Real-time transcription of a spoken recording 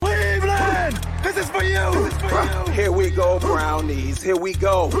we go, Brownies. Here we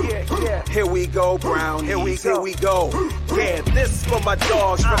go. Here we go, Brownies. Here we go. Yeah, this for my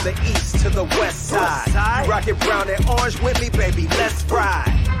dogs from the east to the west side. You rockin' brown and orange with me, baby. Let's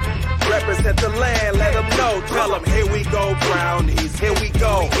ride. Represent the land, let them know. Tell them, here we go, Brownies. Here we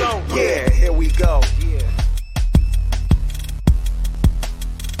go. Yeah, here we go.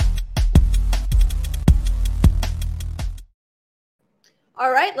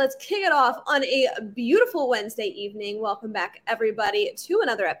 All right, let's kick it off on a beautiful Wednesday evening. Welcome back, everybody, to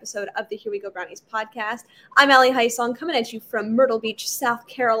another episode of the Here We Go Brownies podcast. I'm Allie Heisong, coming at you from Myrtle Beach, South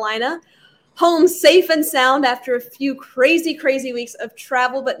Carolina. Home safe and sound after a few crazy weeks of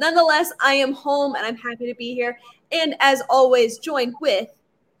travel. But nonetheless, I am home, and I'm happy to be here. And as always, joined with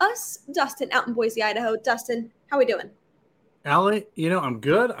us, Dustin, out in Boise, Idaho. Dustin, how we doing? Allie, I'm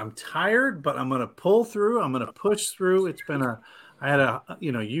good. I'm tired, but I'm going to pull through. I'm going to push through. It's been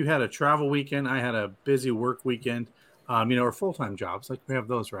you had a travel weekend. I had a busy work weekend. Our full-time jobs, like we have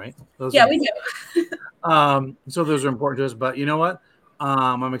those, right? We do. So those are important to us. But you know what?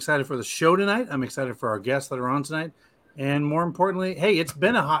 I'm excited for the show tonight. I'm excited for our guests that are on tonight. And more importantly, hey, it's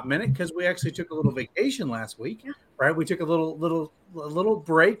been a hot minute because we actually took a little vacation last week, right? We took a little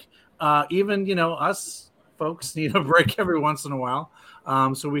break. Even, us folks need a break every once in a while.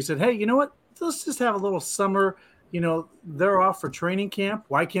 So we said, hey, you know what? Let's just have a little summer. They're off for training camp.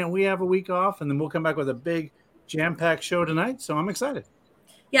 Why can't we have a week off? And then we'll come back with a big jam-packed show tonight. So I'm excited.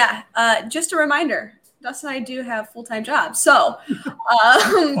 Yeah. Just a reminder, Dustin and I do have full-time jobs. So,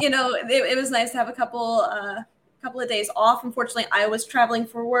 it was nice to have a couple of days off. Unfortunately, I was traveling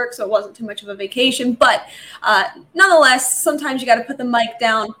for work, so it wasn't too much of a vacation. But nonetheless, sometimes you got to put the mic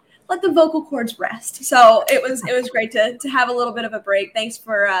down, let the vocal cords rest. So it was great to have a little bit of a break. Thanks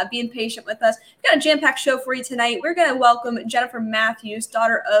for being patient with us. We've got a jam-packed show for you tonight. We're going to welcome Jennifer Matthews,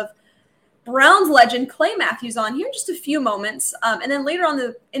 daughter of Browns legend Clay Matthews, on here in just a few moments. And then later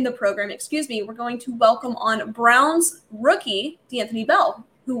on in the program, we're going to welcome on Browns rookie D'Anthony Bell,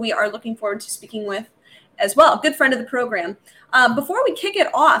 who we are looking forward to speaking with as well. Good friend of the program. Before we kick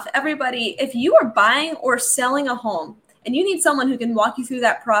it off, everybody, if you are buying or selling a home, and you need someone who can walk you through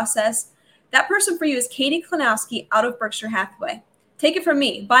that process, that person for you is Katie Klonowski out of Berkshire Hathaway. Take it from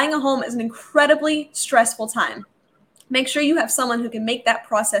me. Buying a home is an incredibly stressful time. Make sure you have someone who can make that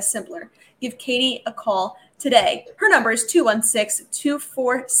process simpler. Give Katie a call today. Her number is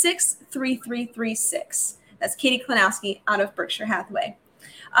 216-246-3336. That's Katie Klonowski out of Berkshire Hathaway.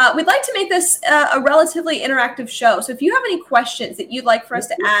 We'd like to make this a relatively interactive show. So if you have any questions that you'd like for us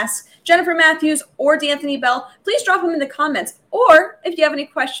to ask Jennifer Matthews or D'Anthony Bell, please drop them in the comments. Or if you have any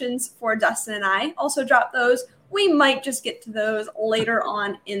questions for Dustin and I, also drop those. We might just get to those later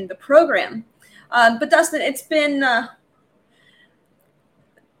on in the program. But Dustin, it's been,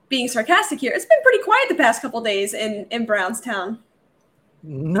 being sarcastic here, it's been pretty quiet the past couple days in Brownstown.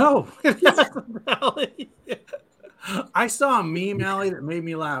 No. I saw a meme, Allie, that made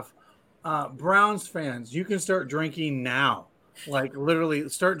me laugh. Browns fans, you can start drinking now. Like literally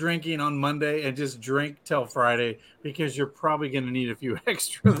start drinking on Monday and just drink till Friday because you're probably going to need a few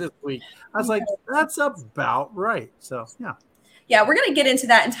extra this week. I was like, that's about right. So, yeah. Yeah, we're going to get into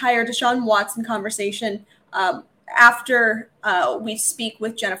that entire Deshaun Watson conversation after we speak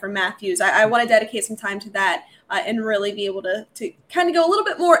with Jennifer Matthews. I want to dedicate some time to that and really be able to kind of go a little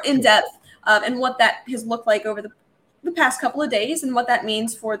bit more in depth and what that has looked like over the past couple of days and what that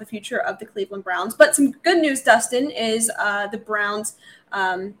means for the future of the Cleveland Browns. But some good news, Dustin, is the Browns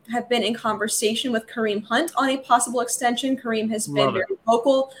have been in conversation with Kareem Hunt on a possible extension. Kareem has been very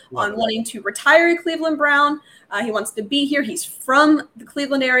vocal on wanting to retire a Cleveland Brown. He wants to be here. He's from the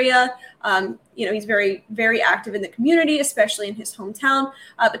Cleveland area. He's very, very active in the community, especially in his hometown.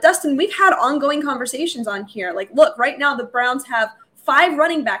 But Dustin, we've had ongoing conversations on here. Like, look, right now the Browns have 5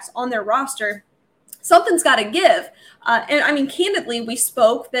 running backs on their roster. Something's got to give. And I mean, candidly, we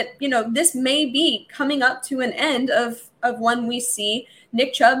spoke that, this may be coming up to an end of when we see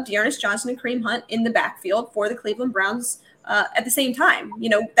Nick Chubb, D'Ernest Johnson, and Kareem Hunt in the backfield for the Cleveland Browns at the same time.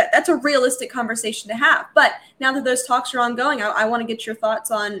 That's a realistic conversation to have. But now that those talks are ongoing, I want to get your thoughts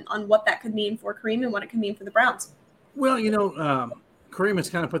on what that could mean for Kareem and what it could mean for the Browns. Well, Kareem has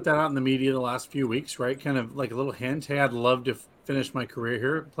kind of put that out in the media the last few weeks, right? Kind of like a little hint. Hey, I'd love to finish my career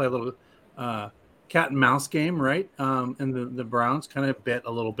here, play a little cat and mouse game, right? And the Browns kind of bit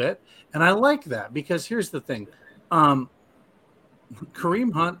a little bit. And I like that because here's the thing.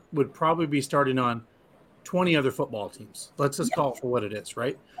 Kareem Hunt would probably be starting on 20 other football teams. Let's just call it for what it is,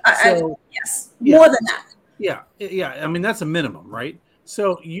 right? Yes, more than that. Yeah. I mean, that's a minimum, right?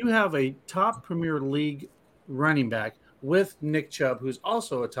 So you have a top Premier League running back with Nick Chubb, who's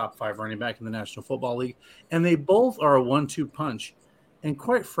also a top 5 running back in the National Football League, and they both are a 1-2 punch. And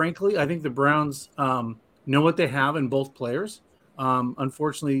quite frankly, I think the Browns know what they have in both players.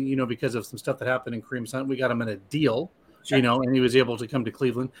 Unfortunately, because of some stuff that happened in Kareem Hunt, we got him in a deal, Sure. and he was able to come to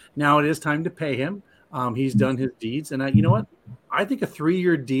Cleveland. Now it is time to pay him. He's done his deeds. And you know what? I think a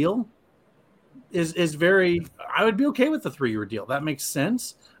 3-year deal is very – I would be okay with the 3-year deal. That makes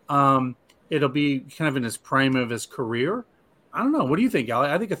sense. It'll be kind of in his prime of his career. I don't know. What do you think, Allie?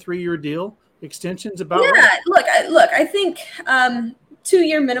 I think a 3-year deal extension's about right. Look, I think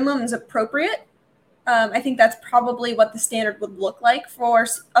 2-year minimum is appropriate. I think that's probably what the standard would look like for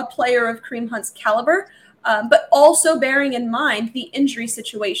a player of Kareem Hunt's caliber, but also bearing in mind the injury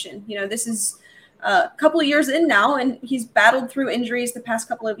situation. This is a couple of years in now, and he's battled through injuries the past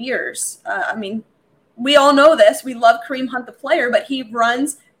couple of years. We all know this. We love Kareem Hunt, the player, but he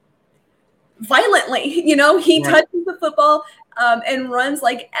runs violently. He touches the football and runs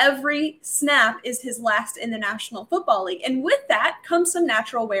like every snap is his last in the National Football League. And with that comes some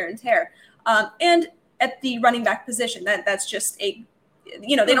natural wear and tear. And at the running back position, that's just they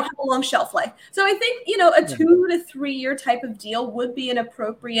don't have a long shelf life. So I think, a 2 to 3 year type of deal would be an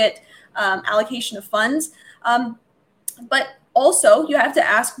appropriate allocation of funds. But also you have to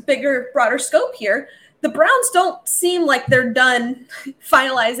ask bigger, broader scope here. The Browns don't seem like they're done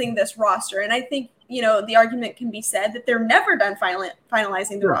finalizing this roster. And I think, the argument can be said that they're never done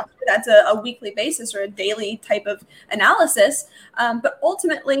finalizing the roster. That's a weekly basis or a daily type of analysis. But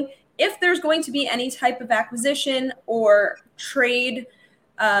ultimately, if there's going to be any type of acquisition or trade,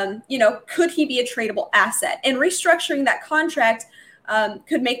 could he be a tradable asset? And restructuring that contract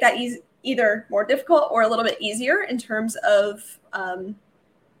could make that either more difficult or a little bit easier in terms of,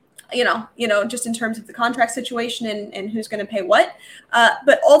 just in terms of the contract situation and who's going to pay what.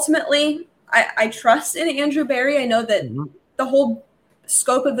 But ultimately, I trust in Andrew Berry. I know that the whole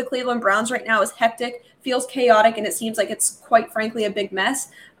scope of the Cleveland Browns right now is hectic, feels chaotic, and it seems like it's quite frankly a big mess.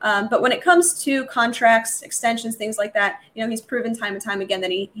 But when it comes to contracts, extensions, things like that, he's proven time and time again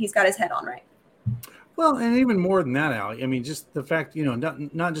that he's got his head on right. Well, and even more than that, Allie, just the fact,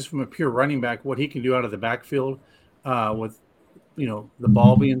 not just from a pure running back, what he can do out of the backfield with, the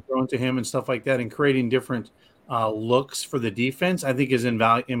ball being thrown to him and stuff like that, and creating different looks for the defense, I think is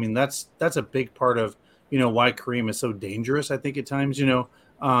invaluable. That's a big part of, why Kareem is so dangerous, I think at times,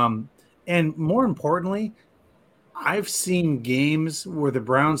 and more importantly, I've seen games where the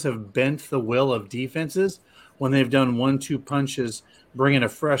Browns have bent the will of defenses when they've done 1-2 punches, bringing a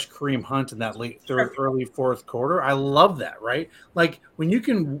fresh Kareem Hunt in that late third, early fourth quarter. I love that, right? Like when you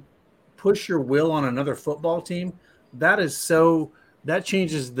can push your will on another football team, that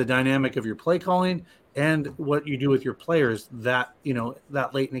changes the dynamic of your play calling and what you do with your players that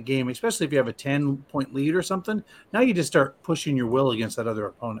late in the game, especially if you have a 10-point lead or something. Now you just start pushing your will against that other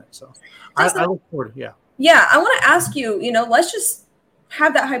opponent. So I look forward to, Yeah, I want to ask you, let's just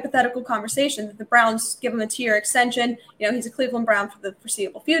have that hypothetical conversation that the Browns give him a 2-year extension. He's a Cleveland Brown for the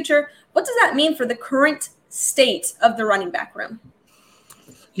foreseeable future. What does that mean for the current state of the running back room?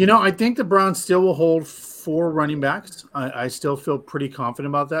 I think the Browns still will hold 4 running backs. I still feel pretty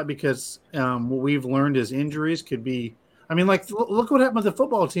confident about that because what we've learned is injuries could be – look what happened with the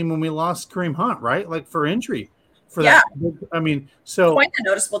football team when we lost Kareem Hunt, right? Like for injury. That. So quite a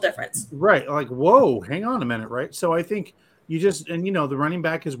noticeable difference. Right. Like, whoa, hang on a minute, right? So I think you just – and, the running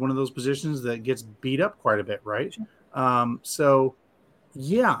back is one of those positions that gets beat up quite a bit, right? I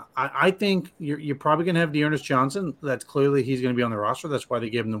think you're probably going to have Dearness Johnson. That's clearly he's going to be on the roster. That's why they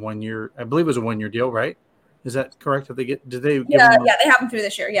gave him the 1 year. I believe it was a 1-year deal, right? Is that correct? Did they? They have him through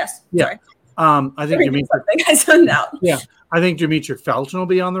this year. Yes. Yeah. Sorry. I think I zoned out. Yeah. I think Demetric Felton will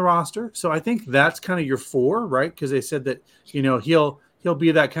be on the roster. So I think that's kind of your 4, right? Because they said that he'll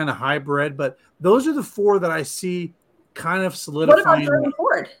be that kind of hybrid. But those are the 4 that I see kind of solidifying. What about Jerome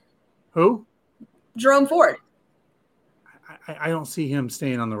Ford? Who? Jerome Ford. I don't see him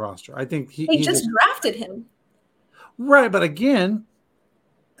staying on the roster. I think he just drafted him. Right, but again,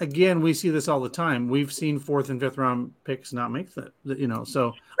 we see this all the time. We've seen 4th and 5th round picks not make that,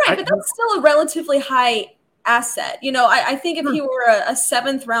 so. Right, but that's still a relatively high asset. I think if he were a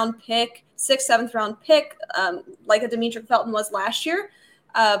 7th round pick, 6th, 7th round pick, like a Demetric Felton was last year,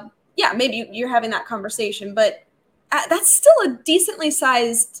 maybe you're having that conversation, but that's still a decently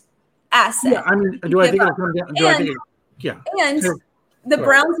sized asset. Yeah, do I think it'll come down? And the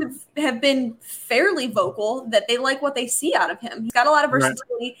Browns have been fairly vocal that they like what they see out of him. He's got a lot of versatility.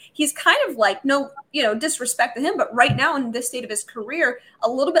 Right. He's kind of like, no, disrespect to him, but right now in this state of his career, a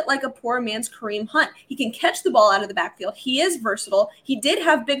little bit like a poor man's Kareem Hunt. He can catch the ball out of the backfield. He is versatile. He did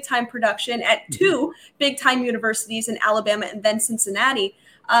have big time production at two big time universities in Alabama and then Cincinnati.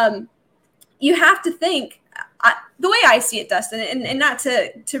 You have to think, the way I see it, Dustin, and not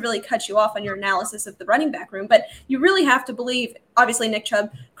to really cut you off on your analysis of the running back room, but you really have to believe, obviously, Nick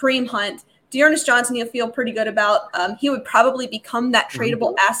Chubb, Kareem Hunt, D'Ernest Johnson, you'll feel pretty good about. He would probably become that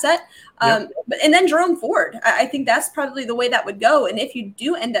tradable asset. And then Jerome Ford. I think that's probably the way that would go. And if you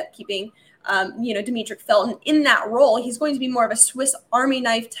do end up keeping, Demetric Felton in that role, he's going to be more of a Swiss Army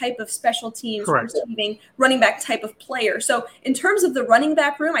knife type of special teams receiving running back type of player. So in terms of the running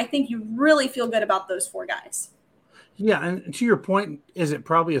back room, I think you really feel good about those four guys. Yeah, and to your point, is it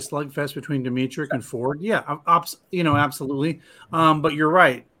probably a slugfest between Demetric and Ford? Yeah, absolutely. But you're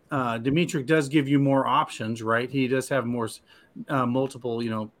right. Demetric does give you more options, right? He does have more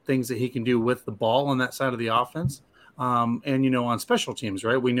multiple, things that he can do with the ball on that side of the offense. And on special teams,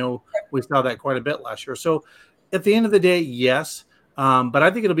 right? We know we saw that quite a bit last year. So at the end of the day, yes. But I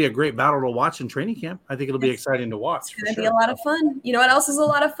think it'll be a great battle to watch in training camp. I think it'll be exciting to watch. It's going to be a lot of fun. You know what else is a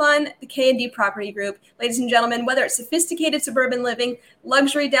lot of fun? The K&D Property Group. Ladies and gentlemen, whether it's sophisticated suburban living,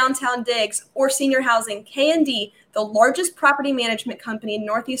 luxury downtown digs, or senior housing, K&D, the largest property management company in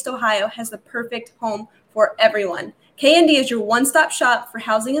Northeast Ohio, has the perfect home for everyone. K&D is your one-stop shop for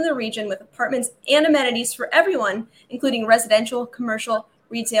housing in the region with apartments and amenities for everyone, including residential, commercial,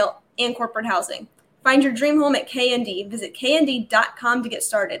 retail, and corporate housing. Find your dream home at K&D. Visit knd.com to get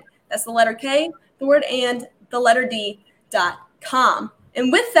started. That's the letter K, the word and, the letter D.com.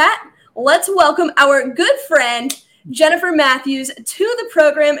 And with that, let's welcome our good friend, Jennifer Matthews, to the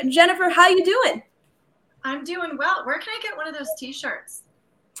program. Jennifer, how you doing? I'm doing well. Where can I get one of those T-shirts?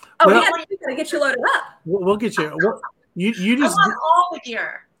 Oh, we got to get you loaded up. We'll get you. You just I want all the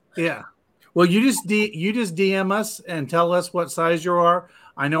gear. Yeah. Well, you just DM us and tell us what size you are.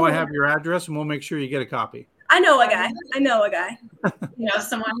 I know I have your address, and we'll make sure you get a copy. I know a guy. You know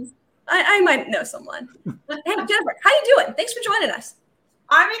someone? I might know someone. Hey, Jennifer, how you doing? Thanks for joining us.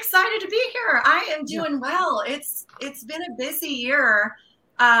 I'm excited to be here. I am doing well. It's been a busy year.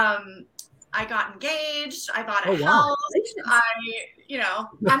 I got engaged. I bought a house.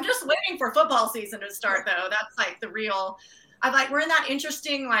 I'm just waiting for football season to start, though. That's like the real. We're in that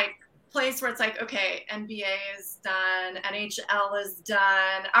interesting place where it's like, okay, NBA is done, NHL is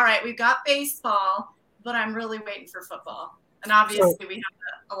done. All right, we've got baseball, but I'm really waiting for football. And obviously, we have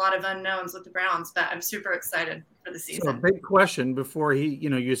a lot of unknowns with the Browns, but I'm super excited for the season. So a big question before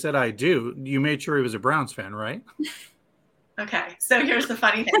you said I do. You made sure he was a Browns fan, right? Okay, so here's the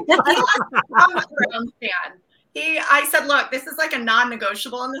funny thing. I'm a Browns fan. I said, look, this is like a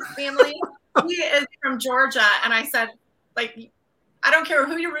non-negotiable in this family. He is from Georgia, and I said, I don't care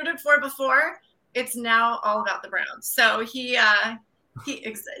who you rooted for before. It's now all about the Browns. So he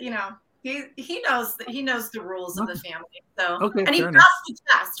knows the rules of the family. So and he passed the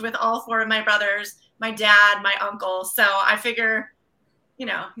test with all four of my brothers, my dad, my uncle. So I figure,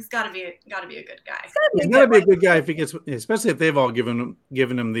 he's got to be a good guy. He's got to be a good guy if he gets, especially if they've all given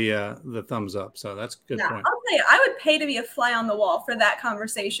him the thumbs up. So that's a good point. I'll tell you, I would pay to be a fly on the wall for that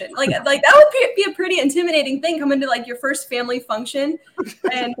conversation. Like that would be a pretty intimidating thing coming to your first family function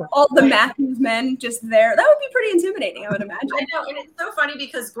and all the Matthews men just there. That would be pretty intimidating, I would imagine. I know, and it's so funny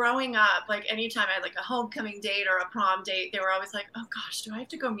because growing up, anytime I had a homecoming date or a prom date, they were always like, "Oh gosh, do I have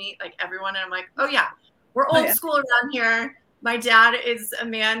to go meet everyone?" And I'm like, "Oh yeah, we're old school around here." My dad is a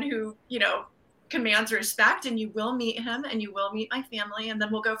man who, commands respect, and you will meet him and you will meet my family, and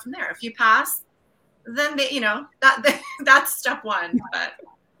then we'll go from there. If you pass, then that's step one. But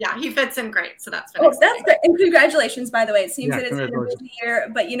yeah, he fits in great. So that's been that's great. And congratulations, by the way. It seems that it's been a busy year,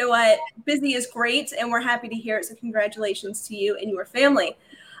 but you know what? Busy is great, and we're happy to hear it. So congratulations to you and your family.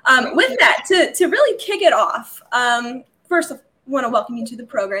 With that, to really kick it off, first of all, I want to welcome you to the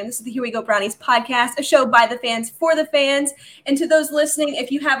program. This is the Here We Go Brownies podcast, a show by the fans for the fans. And to those listening,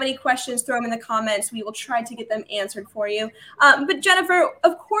 if you have any questions, throw them in the comments. We will try to get them answered for you. But Jennifer,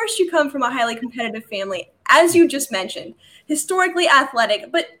 of course you come from a highly competitive family, as you just mentioned, historically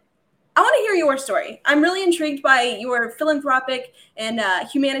athletic. But I want to hear your story. I'm really intrigued by your philanthropic and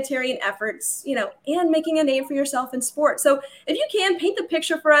humanitarian efforts, and making a name for yourself in sports. So if you can, paint the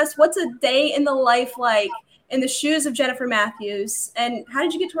picture for us. What's a day in the life like in the shoes of Jennifer Matthews, and how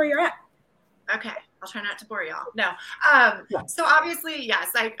did you get to where you're at? Okay, I'll try not to bore y'all. No. So obviously,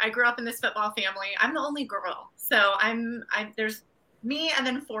 yes, I grew up in this football family. I'm the only girl. So there's me and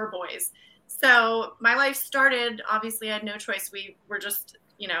then 4 boys. So my life started, obviously I had no choice. We were just,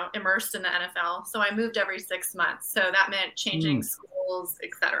 immersed in the NFL. So I moved every 6 months. So that meant changing schools,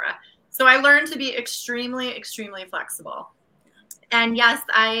 etc. So I learned to be extremely, extremely flexible. And yes,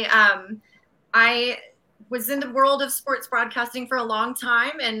 I was in the world of sports broadcasting for a long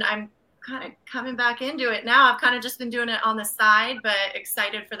time, and I'm kind of coming back into it now. I've kind of just been doing it on the side, but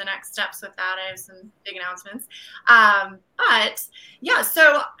excited for the next steps with that. I have some big announcements. But yeah,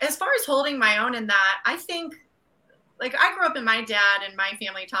 so as far as holding my own in that, I think, like, I grew up and my dad and my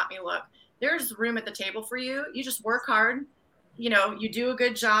family taught me, look, there's room at the table for you. You just work hard. You do a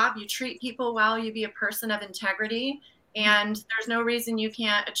good job. You treat people well. You be a person of integrity. And there's no reason you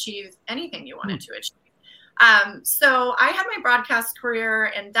can't achieve anything you wanted to achieve. So I had my broadcast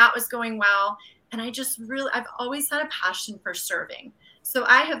career and that was going well. And I've always had a passion for serving. So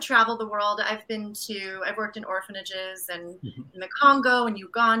I have traveled the world. I've worked in orphanages and in the Congo and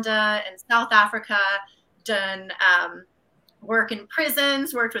Uganda and South Africa, done work in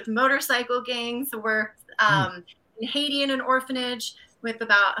prisons, worked with motorcycle gangs, worked in Haiti in an orphanage with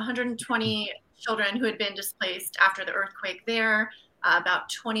about 120 children who had been displaced after the earthquake there. About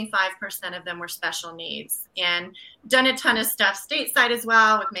 25% of them were special needs, and done a ton of stuff stateside as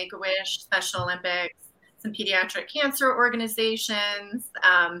well with Make-A-Wish, Special Olympics, some pediatric cancer organizations,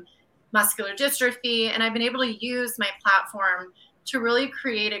 muscular dystrophy. And I've been able to use my platform to really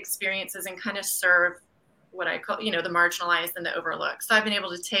create experiences and kind of serve what I call, the marginalized and the overlooked. So I've been able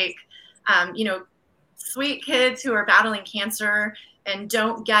to take, sweet kids who are battling cancer and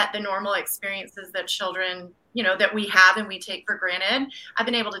don't get the normal experiences that children, that we have and we take for granted. I've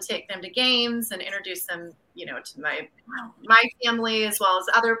been able to take them to games and introduce them, to my family as well as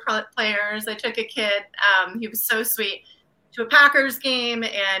other players. I took a kid, he was so sweet, to a Packers game,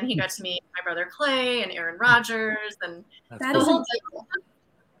 and he got to meet my brother Clay and Aaron Rodgers and that the is whole thing.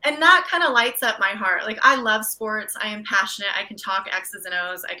 And that kind of lights up my heart. Like, I love sports. I am passionate. I can talk X's and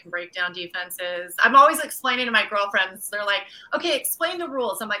O's. I can break down defenses. I'm always explaining to my girlfriends. They're like, okay, explain the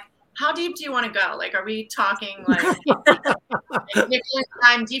rules. I'm like, how deep do you want to go? Like, are we talking like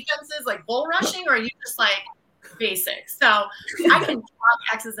time defenses, like bull rushing, or are you just like basic? So I can talk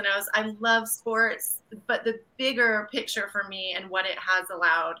X's and O's. I love sports, but the bigger picture for me and what it has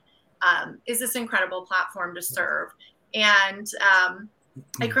allowed is this incredible platform to serve. And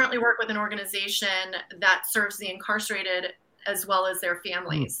I currently work with an organization that serves the incarcerated as well as their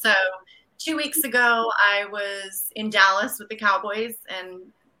families. So 2 weeks ago, I was in Dallas with the Cowboys and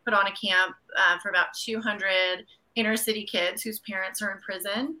put on a camp for about 200 inner city kids whose parents are in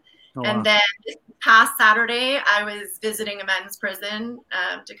prison. Oh, and then this past Saturday, I was visiting a men's prison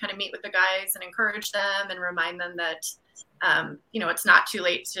to kind of meet with the guys and encourage them and remind them that, it's not too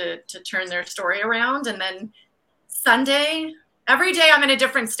late to turn their story around. And then Sunday, every day I'm in a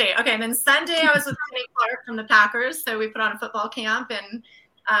different state. Okay, and then Sunday I was with Kenny Clark from the Packers. So we put on a football camp,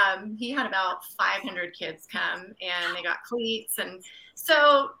 and he had about 500 kids come, and they got cleats. And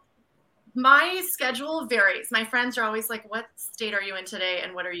so my schedule varies. My friends are always like, what state are you in today,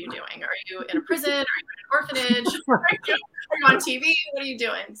 and what are you doing? Are you in a prison? Are you in an orphanage? Are you on TV? What are you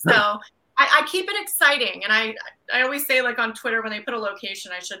doing? So I keep it exciting. And I always say, like, on Twitter, when they put a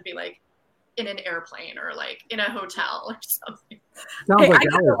location, I should be like in an airplane or like in a hotel or something. Hey,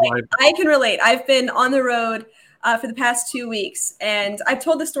 I can relate. I've been on the road for the past 2 weeks, and I've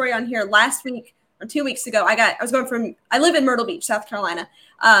told the story on here last week or 2 weeks ago. I live in Myrtle Beach, South Carolina.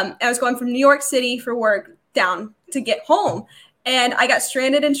 I was going from New York City for work down to get home, and I got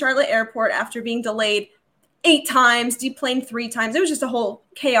stranded in Charlotte Airport after being delayed 8 times, deplaned 3 times. It was just a whole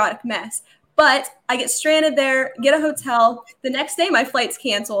chaotic mess. But I get stranded there, get a hotel. The next day, my flight's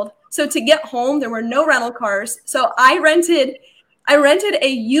canceled. So to get home, there were no rental cars. So I rented a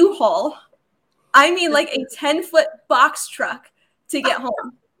U-Haul. I mean, like a 10-foot box truck to get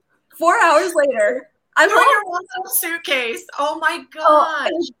home. 4 hours later, I'm home. Your one little suitcase. Oh my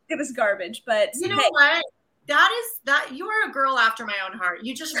God. It was garbage, but you know what? That you are a girl after my own heart.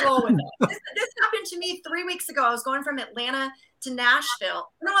 You just roll with it. This happened to me 3 weeks ago. I was going from Atlanta to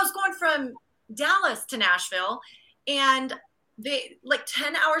Nashville. No, I was going from Dallas to Nashville, and they, like,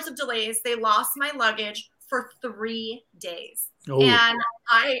 10 hours of delays. They lost my luggage for 3 days. Oh. And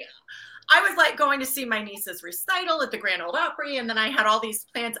I was like going to see my niece's recital at the Grand Ole Opry, and then I had all these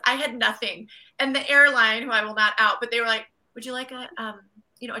plans. I had nothing. And the airline, who I will not out, but they were like, would you like a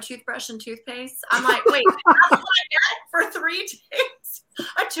toothbrush and toothpaste? I'm like, wait, that's what I get for 3 days?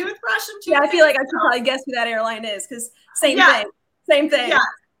 A toothbrush and toothpaste? Yeah, I feel like I should probably guess who that airline is, because same thing. Yeah.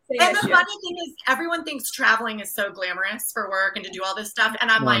 And the funny thing is, everyone thinks traveling is so glamorous for work and to do all this stuff. And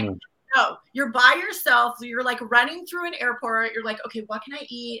I'm like, No, you're by yourself. You're like running through an airport. You're like, okay, what can I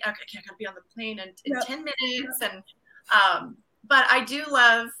eat? Okay, I gotta be on the plane in 10 minutes. And but I do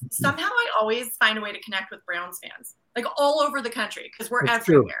love, somehow I always find a way to connect with Browns fans, like all over the country, because we're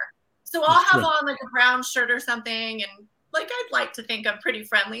everywhere. True. So I'll have on like a brown shirt or something, and like I'd like to think I'm pretty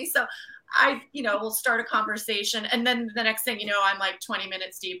friendly. So I, will start a conversation, and then the next thing you know, I'm like 20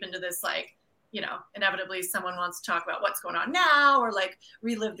 minutes deep into this, like, inevitably someone wants to talk about what's going on now, or like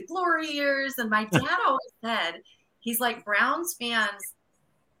relive the glory years. And my dad always said, he's like, Browns fans,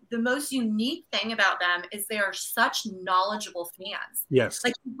 the most unique thing about them is they are such knowledgeable fans. Yes.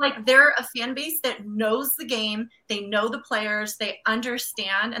 Like they're a fan base that knows the game. They know the players. They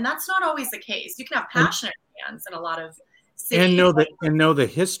understand. And that's not always the case. You can have passionate fans in a lot of cities. And know the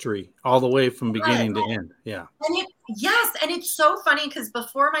history all the way from beginning to end. Yeah. And it's so funny because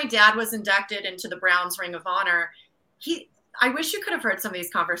before my dad was inducted into the Browns Ring of Honor, I wish you could have heard some of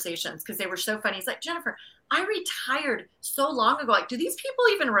these conversations because they were so funny. He's like, Jennifer, I retired so long ago. Like, do these people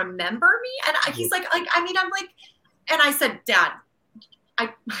even remember me? And he's like, I'm like, and I said, Dad, I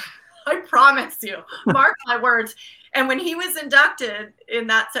promise you, mark my words. And when he was inducted in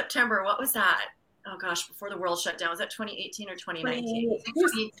that September, what was that? Oh gosh, before the world shut down. Was that 2018 or 2019?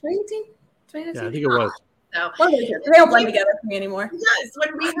 2018? Yeah, I think it was. So they don't blend together for me anymore. Yes,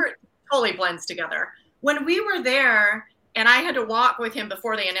 when we were totally blends together. When we were there, and I had to walk with him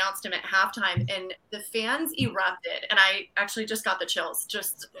before they announced him at halftime, and the fans erupted. And I actually just got the chills,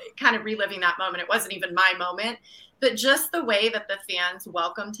 just kind of reliving that moment. It wasn't even my moment, but just the way that the fans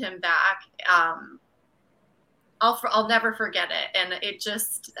welcomed him back, I'll never forget it. And it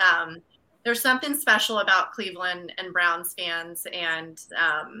just, there's something special about Cleveland and Browns fans. And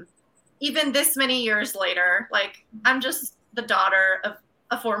even this many years later, like, I'm just the daughter of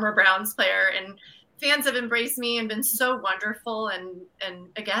a former Browns player, and fans have embraced me and been so wonderful. And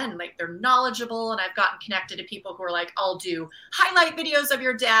again, like, they're knowledgeable, and I've gotten connected to people who are like, I'll do highlight videos of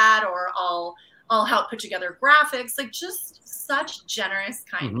your dad, or I'll help put together graphics, like, just such generous,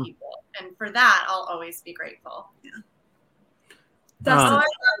 kind people. And for that, I'll always be grateful. Yeah. I love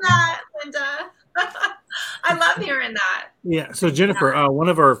that, Linda. I love hearing that. Yeah. So Jennifer, one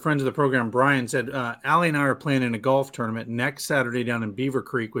of our friends of the program, Brian, said, Allie and I are playing in a golf tournament next Saturday down in Beaver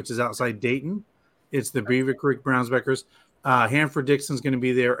Creek, which is outside Dayton. It's the Beaver Creek Brownsbackers. Hanford Dixon's going to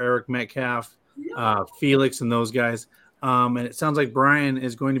be there, Eric Metcalf, Felix, and those guys. And it sounds like Brian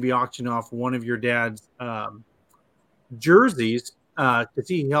is going to be auctioning off one of your dad's jerseys because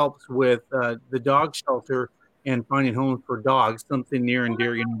he helps with the dog shelter and finding homes for dogs, something near and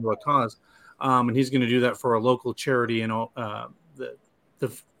dear to a cause. And he's going to do that for a local charity and not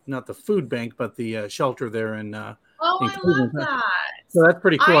the food bank, but the shelter there in I love that. So that's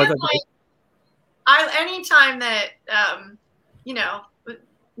pretty cool. Anytime that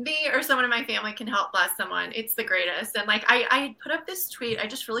me or someone in my family can help bless someone, it's the greatest. And like I put up this tweet, I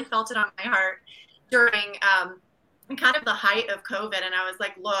just really felt it on my heart during kind of the height of COVID, and I was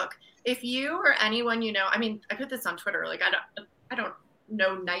like, look, if you or anyone I put this on Twitter, like I don't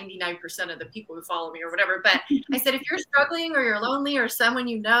know 99% of the people who follow me or whatever, but I said, if you're struggling or you're lonely or someone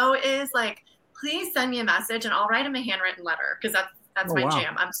is, like, please send me a message and I'll write them a handwritten letter, because that's my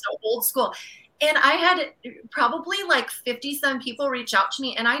jam. I'm so old school. And I had probably like 50 some people reach out to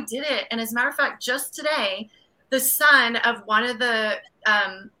me, and I did it. And as a matter of fact, just today, the son of one of the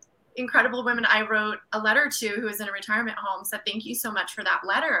incredible women I wrote a letter to, who is in a retirement home, said, thank you so much for that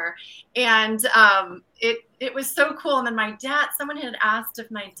letter. And it was so cool. And then someone had asked if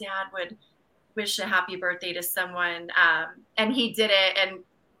my dad would wish a happy birthday to someone. And he did it. And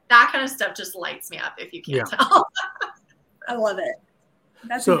that kind of stuff just lights me up, if you can't tell. I love it.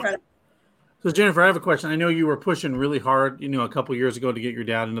 That's incredible. So Jennifer, I have a question. I know you were pushing really hard, a couple years ago to get your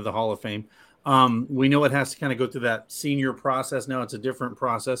dad into the Hall of Fame. We know it has to kind of go through that senior process. Now it's a different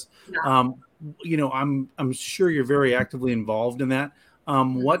process. Yeah. I'm sure you're very actively involved in that.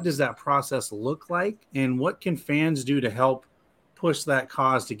 What does that process look like, and what can fans do to help push that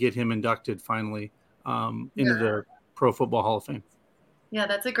cause to get him inducted finally into the Pro Football Hall of Fame? Yeah,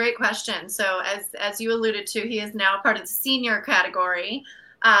 that's a great question. So as you alluded to, he is now part of the senior category.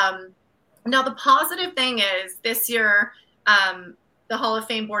 Now the positive thing is this year, the Hall of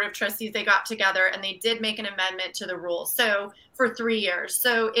Fame Board of Trustees, they got together and they did make an amendment to the rules. So for 3 years.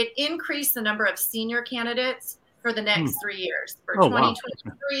 So it increased the number of senior candidates for the next 3 years, for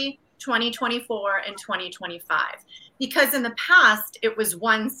 2023, 2024, and 2025. Because in the past, it was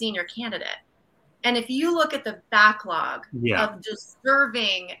one senior candidate. And if you look at the backlog of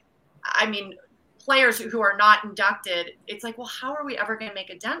deserving, players who are not inducted, it's like, well, how are we ever going to make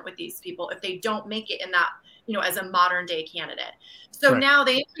a dent with these people if they don't make it in that as a modern day candidate. So now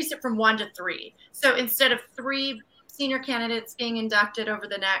they increased it from 1 to 3. So instead of 3 senior candidates being inducted over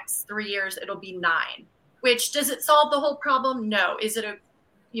the next 3 years, it'll be 9. Which, does it solve the whole problem? No. Is it a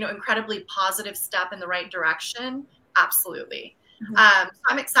incredibly positive step in the right direction? Absolutely. So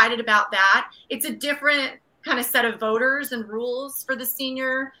I'm excited about that. It's a different kind of set of voters and rules for the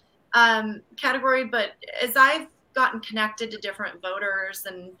senior category, but as I've gotten connected to different voters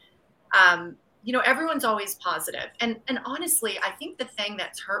and everyone's always positive. And honestly, I think the thing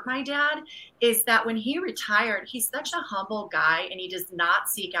that's hurt my dad is that when he retired, he's such a humble guy and he does not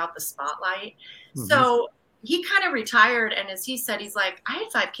seek out the spotlight. So he kind of retired, and as he said, he's like, I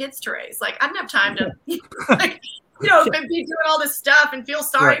had 5 kids to raise. Like, I didn't have time to be doing all this stuff and feel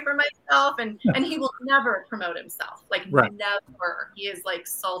sorry for myself. And he will never promote himself. Like, never. He is like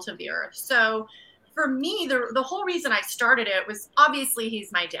salt of the earth. So for me, the whole reason I started it was, obviously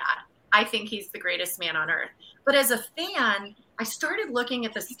he's my dad. I think he's the greatest man on earth. But as a fan, I started looking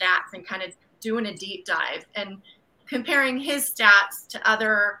at the stats and kind of doing a deep dive and comparing his stats to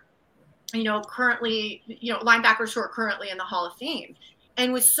other currently, linebackers who are currently in the Hall of Fame.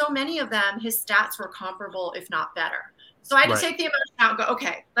 And with so many of them, his stats were comparable, if not better. So I had to take the emotion out and go,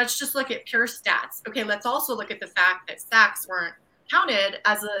 okay, let's just look at pure stats. Okay, let's also look at the fact that sacks weren't counted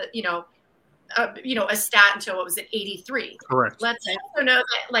as a stat until, what was it, 83. Correct. Let's also know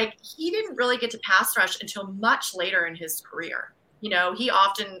that, like, he didn't really get to pass rush until much later in his career. He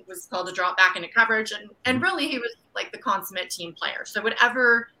often was called to drop back into coverage, and really he was like the consummate team player. So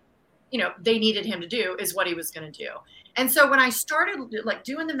whatever they needed him to do is what he was going to do. And so when I started like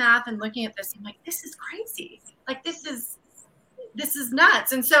doing the math and looking at this, I'm like, this is crazy. Like, this is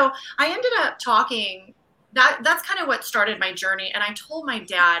nuts. And so I ended up talking, that's kind of what started my journey. And I told my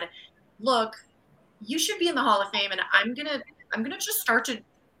dad, look, you should be in the Hall of Fame, and I'm going to just start to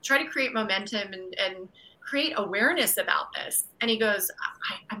try to create momentum and create awareness about this. And he goes,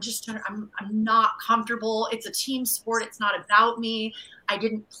 I'm not comfortable. It's a team sport. It's not about me. I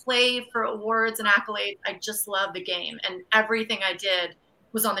didn't play for awards and accolades. I just love the game. And everything I did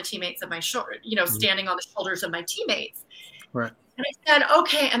was on the teammates of my shoulder, standing on the shoulders of my teammates. Right. And I said,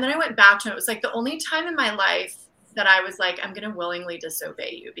 okay. And then I went back to it. It was like the only time in my life that I was like, I'm going to willingly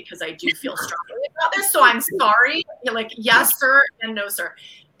disobey you because I do feel strongly about this. So I'm sorry. You're like, yes, sir, and no, sir.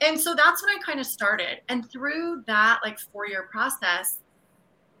 And so that's when I kind of started. And through that like 4-year process,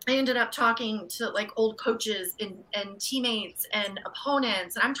 I ended up talking to like old coaches and teammates and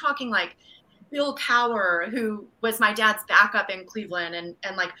opponents. And I'm talking like Bill Cowher, who was my dad's backup in Cleveland,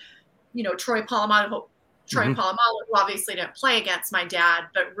 and like, Troy Polamalu, who obviously didn't play against my dad,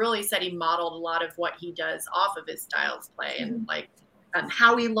 but really said he modeled a lot of what he does off of his style of play. And like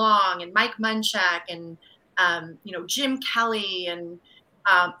Howie Long and Mike Munchak and, Jim Kelly and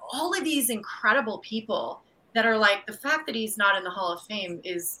all of these incredible people that are like, the fact that he's not in the Hall of Fame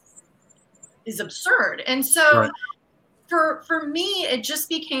is absurd. And so for me, it just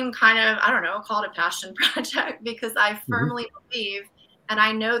became kind of, I don't know, call it a passion project, because I firmly believe, and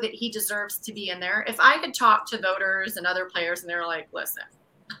I know that he deserves to be in there. If I had talked to voters and other players and they're like, listen,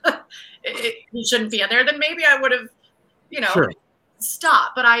 he shouldn't be in there, then maybe I would have,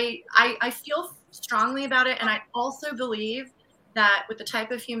 stopped. But I feel strongly about it. And I also believe that with the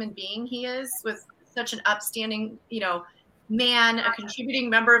type of human being he is, with such an upstanding, man, a contributing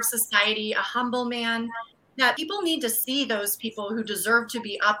member of society, a humble man, that people need to see those people who deserve to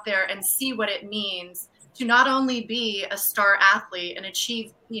be up there and see what it means to not only be a star athlete and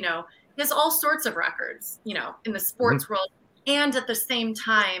achieve, he has all sorts of records, in the sports world, and at the same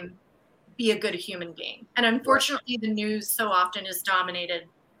time be a good human being. And unfortunately, the news so often is dominated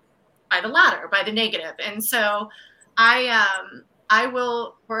by the latter, by the negative. And so I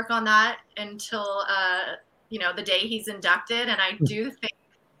will work on that until, the day he's inducted. And I do think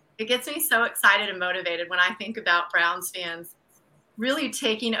it gets me so excited and motivated when I think about Browns fans really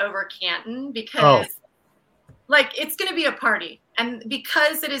taking over Canton, because it's going to be a party. And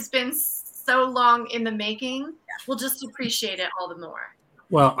because it has been so long in the making, we'll just appreciate it all the more.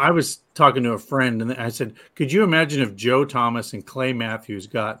 Well, I was talking to a friend and I said, could you imagine if Joe Thomas and Clay Matthews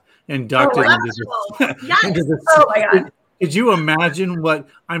got inducted into this? Oh my God. Could you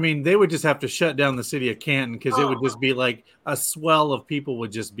imagine they would just have to shut down the city of Canton, because it would just be like a swell of people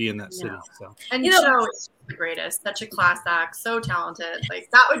would just be in that city. So, and Joe is the greatest, such a class act, so talented. Like,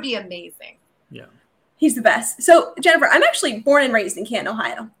 that would be amazing. Yeah. He's the best. So Jennifer, I'm actually born and raised in Canton,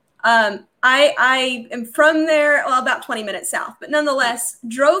 Ohio. I am from there, about 20 minutes south, but nonetheless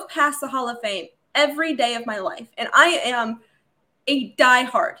drove past the Hall of Fame every day of my life. And I am a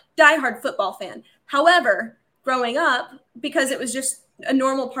diehard football fan. However, growing up, because it was just a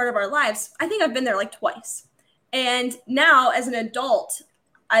normal part of our lives, I think I've been there like twice. And now as an adult,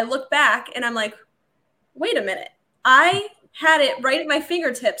 I look back and I'm like, wait a minute. I had it right at my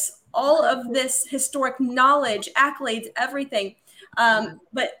fingertips, all of this historic knowledge, accolades, everything.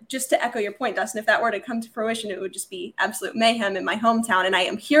 But just to echo your point, Dustin, if that were to come to fruition, it would just be absolute mayhem in my hometown, and I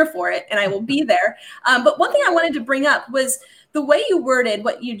am here for it, and I will be there. But one thing I wanted to bring up was the way you worded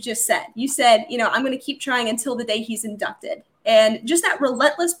what you just said. You said, I'm going to keep trying until the day he's inducted, and just that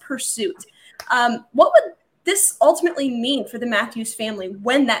relentless pursuit. What would this ultimately mean for the Matthews family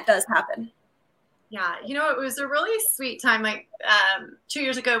when that does happen? Yeah, it was a really sweet time, like 2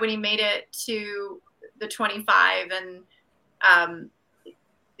 years ago when he made it to the 25, and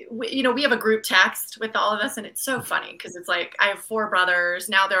we have a group text with all of us, and it's so funny because it's like I have 4 brothers,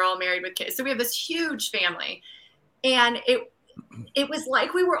 now they're all married with kids, so we have this huge family, and it was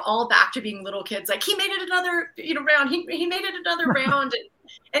like we were all back to being little kids. Like he made it another round, he made it another round,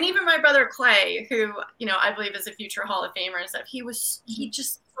 and even my brother Clay, who I believe is a future Hall of Famer and stuff, he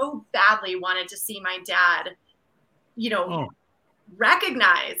just so badly wanted to see my dad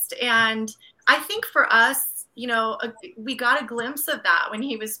recognized. And I think for us, we got a glimpse of that when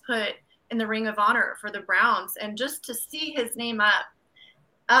he was put in the Ring of Honor for the Browns, and just to see his name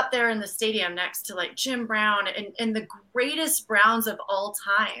up there in the stadium next to like Jim Brown and the greatest Browns of all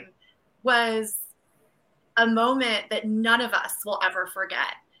time was a moment that none of us will ever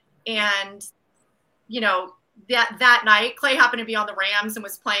forget. And, that night, Clay happened to be on the Rams and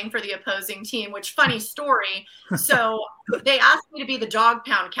was playing for the opposing team, which funny story. So they asked me to be the dog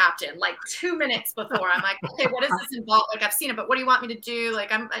pound captain, like 2 minutes before. I'm like, okay, what does this involve? Like, I've seen it, but what do you want me to do?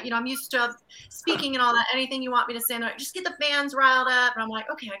 Like, I'm used to speaking and all that. Anything you want me to say? And like, just get the fans riled up. And I'm like,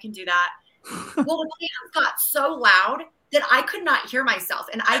 okay, I can do that. Well, the fans got so loud that I could not hear myself,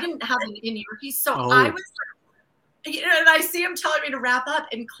 and I didn't have an in-earpiece. So I was and I see him telling me to wrap up,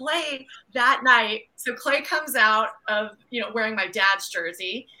 and Clay that night, so Clay comes out of, wearing my dad's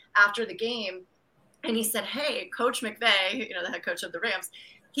jersey after the game, and he said, hey, Coach McVay, the head coach of the Rams,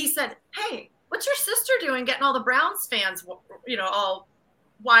 he said, hey, what's your sister doing getting all the Browns fans, all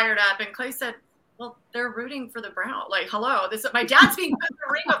wired up? And Clay said, well, they're rooting for the Browns. Like, hello, my dad's being put in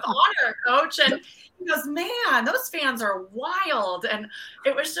the Ring of Honor, Coach. And he goes, man, those fans are wild. And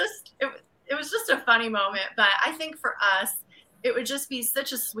it was just a funny moment. But I think for us, it would just be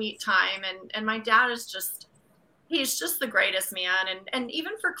such a sweet time. And my dad is he's just the greatest man. And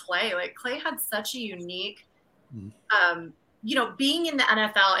even for Clay, like Clay had such a unique, being in the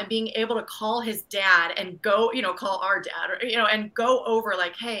NFL and being able to call his dad and go, call our dad, and go over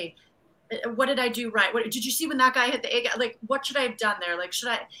like, hey, what did I do right? What did you see when that guy hit the egg? Like, what should I have done there? Like, should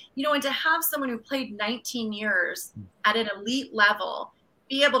I, and to have someone who played 19 years at an elite level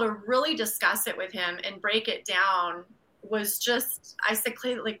be able to really discuss it with him and break it down was just, I said,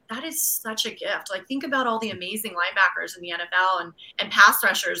 Clay, like, that is such a gift. Like, think about all the amazing linebackers in the NFL and pass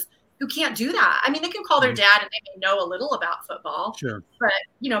rushers who can't do that. I mean, they can call their dad and they may know a little about football. Sure. But,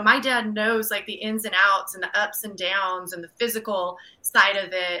 my dad knows like the ins and outs and the ups and downs and the physical side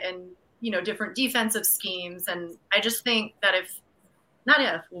of it and, different defensive schemes. And I just think that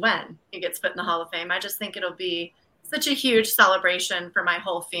when he gets put in the Hall of Fame, I just think it'll be such a huge celebration for my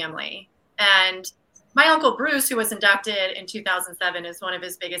whole family. And my uncle Bruce, who was inducted in 2007, is one of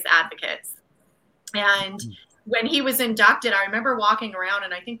his biggest advocates. And when he was inducted, I remember walking around,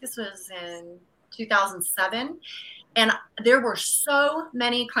 and I think this was in 2007, and there were so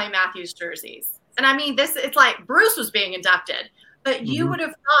many Clay Matthews jerseys. And I mean, it's like Bruce was being inducted, but you would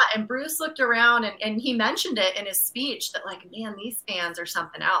have thought, and Bruce looked around and he mentioned it in his speech that like, man, these fans are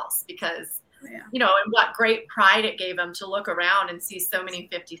something else because, and what great pride it gave him to look around and see so many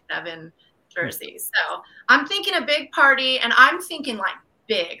 57 jerseys. So I'm thinking a big party, and I'm thinking like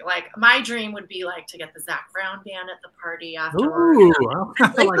big, like my dream would be like to get the Zach Brown band at the party afterwards. Ooh,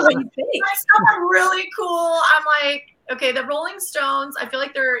 like, that's really cool. I'm like, okay, the Rolling Stones, I feel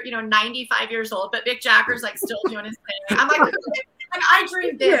like they're, 95 years old, but Mick Jagger's like still doing his thing. I'm like, I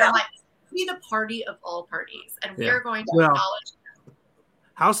dream big. I'm like, be the party of all parties, and we are going to acknowledge them.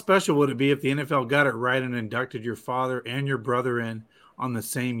 How special would it be if the NFL got it right and inducted your father and your brother in on the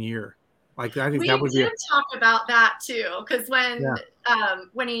same year? Like, I think that would be. We did talk about that too, because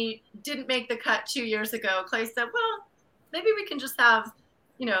when he didn't make the cut 2 years ago, Clay said, well, maybe we can just have,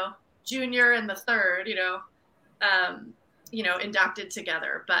 Junior and the third, inducted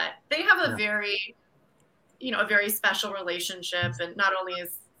together. But they have a very, a very special relationship. And not only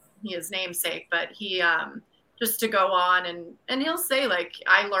is he his namesake, but he just to go on and he'll say, like,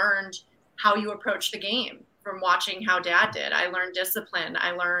 I learned how you approach the game from watching how Dad did. I learned discipline.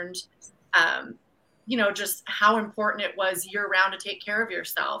 I learned, just how important it was year round to take care of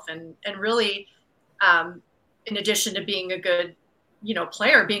yourself and really, in addition to being a good,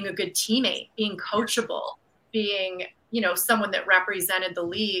 player, being a good teammate, being coachable, being, someone that represented the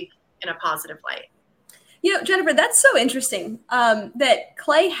league in a positive light. Jennifer, that's so interesting that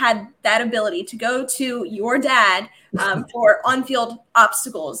Clay had that ability to go to your dad for on-field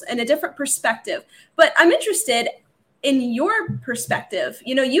obstacles and a different perspective. But I'm interested in your perspective.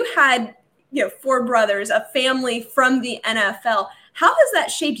 You had 4 brothers, a family from the NFL. How has that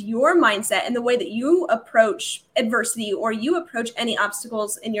shaped your mindset and the way that you approach adversity or you approach any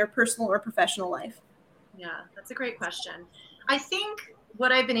obstacles in your personal or professional life? Yeah, that's a great question. I think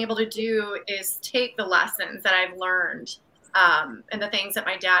what I've been able to do is take the lessons that I've learned and the things that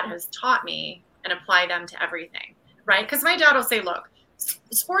my dad has taught me and apply them to everything, right? Because my dad will say, look,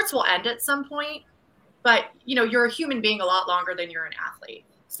 sports will end at some point, but you're a human being a lot longer than you're an athlete.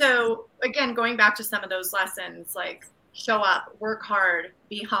 So again, going back to some of those lessons, like show up, work hard,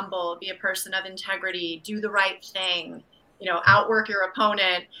 be humble, be a person of integrity, do the right thing, outwork your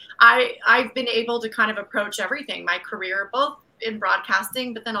opponent. I've been able to kind of approach everything, my career, both in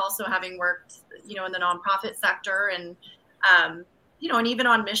broadcasting, but then also having worked, in the nonprofit sector and, and even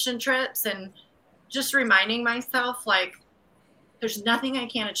on mission trips, and just reminding myself, like, there's nothing I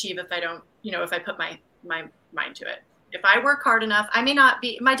can't achieve if I don't, if I put my mind to it. If I work hard enough, I may not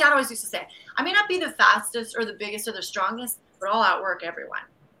be, my dad always used to say, I may not be the fastest or the biggest or the strongest, but I'll outwork everyone.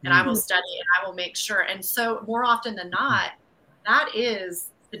 And I will study and I will make sure. And so more often than not, that is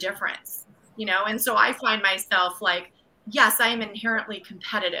the difference, And so I find myself like, yes, I am inherently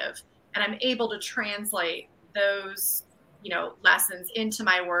competitive, and I'm able to translate those, lessons into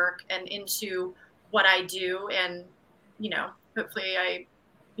my work and into what I do. And, hopefully I,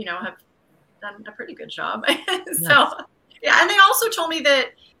 have done a pretty good job. So, yeah. And they also told me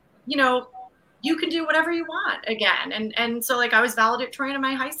that, you can do whatever you want again. And so like I was valedictorian in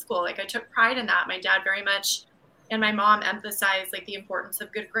my high school. Like I took pride in that. My dad very much and my mom emphasized like the importance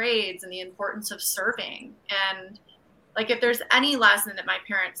of good grades and the importance of serving. And like, if there's any lesson that my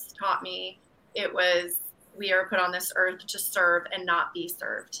parents taught me, it was, we are put on this earth to serve and not be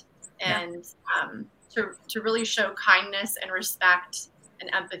served. And to really show kindness and respect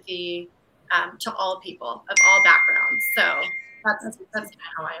and empathy to all people of all backgrounds. So that's kind of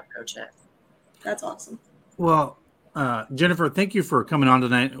how I approach it. That's awesome. Well, Jennifer, thank you for coming on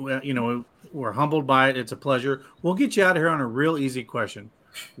tonight. We're humbled by it. It's a pleasure. We'll get you out of here on a real easy question.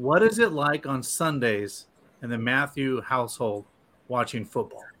 What is it like on Sundays in the Matthew household watching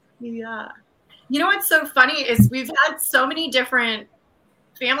football? Yeah. What's so funny is we've had so many different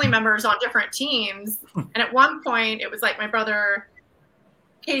family members on different teams. And at one point it was like my brother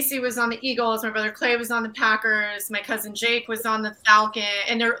Casey was on the Eagles, my brother Clay was on the Packers, my cousin Jake was on the Falcon,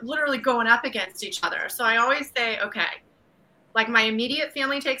 and they're literally going up against each other. So I always say, okay, like my immediate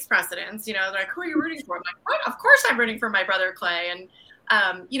family takes precedence. They're like, who are you rooting for? I'm like, what? Of course I'm rooting for my brother Clay. And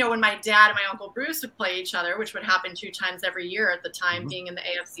when my dad and my uncle Bruce would play each other, which would happen 2 times every year at the time, being in the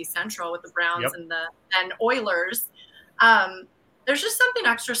AFC Central with the Browns and Oilers, there's just something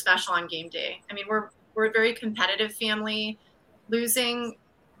extra special on game day. I mean, we're a very competitive family. Losing,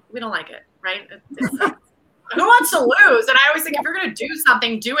 we don't like it, right? Who wants to lose? And I always think if you're going to do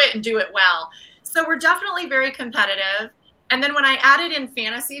something, do it and do it well. So we're definitely very competitive. And then when I added in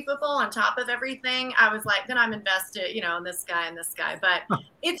fantasy football on top of everything, I was like, then I'm invested, in this guy and this guy. But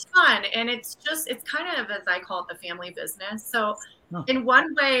it's fun. And it's kind of, as I call it, the family business. So in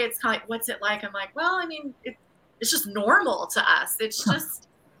one way, it's kind of like, what's it like? I'm like, well, I mean, it's just normal to us. It's just,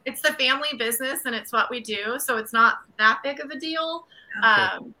 it's the family business and it's what we do. So it's not that big of a deal.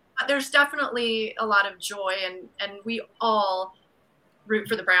 But there's definitely a lot of joy and we all root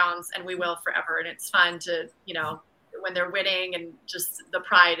for the Browns and we will forever. And it's fun to, when they're winning and just the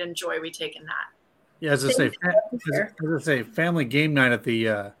pride and joy we take in that. Yeah, as I say, family game night at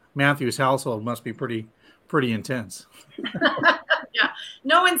the Matthews household must be pretty intense. Yeah,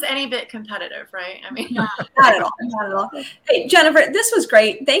 no one's any bit competitive, right? I mean, not at all. Hey, Jennifer, this was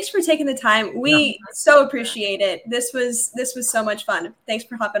great. Thanks for taking the time. We so appreciate it. This was so much fun. Thanks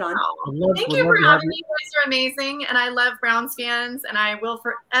for hopping on. Thank you for having me. You guys are amazing, and I love Browns fans, and I will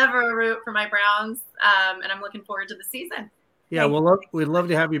forever root for my Browns. And I'm looking forward to the season. Yeah, we'd love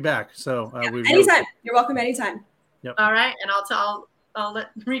to have you back. So anytime, you're welcome anytime. Yep. All right, and I'll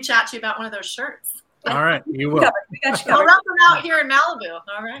reach out to you about one of those shirts. All right, you will. I'll wrap them out here in Malibu.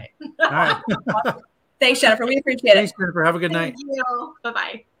 All right. All right. Thanks, Jennifer. We appreciate it. Thanks, Jennifer. Have a good night. Thank you.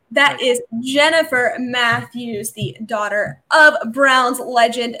 Bye-bye. That is Jennifer Matthews, the daughter of Browns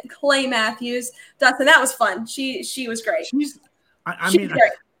legend Clay Matthews. Dustin, that was fun. She was great. I mean,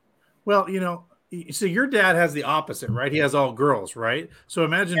 great. Well, So your dad has the opposite, right? He has all girls, right? So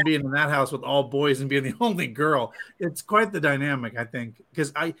imagine being in that house with all boys and being the only girl. It's quite the dynamic, I think.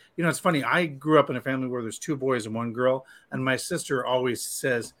 Because it's funny. I grew up in a family where there's 2 boys and 1 girl, and my sister always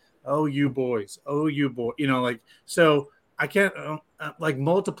says, "Oh, you boys, oh, you boy," So I can't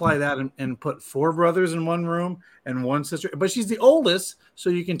multiply that and put 4 brothers in one room and 1 sister. But she's the oldest, so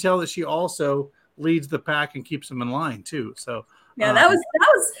you can tell that she also leads the pack and keeps them in line too. So yeah, that was.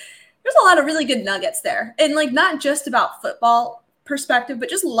 There's a lot of really good nuggets there, and not just about football perspective,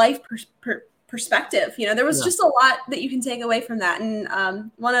 but just life perspective. There was just a lot that you can take away from that, and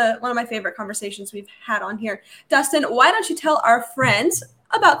one of my favorite conversations we've had on here. Dustin, why don't you tell our friends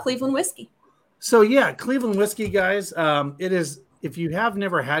about Cleveland whiskey? So yeah, Cleveland whiskey, guys. It is. If you have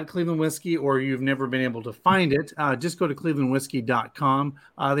never had Cleveland whiskey or you've never been able to find it, just go to clevelandwhiskey.com.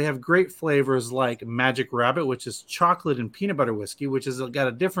 They have great flavors like Magic Rabbit, which is chocolate and peanut butter whiskey, which has got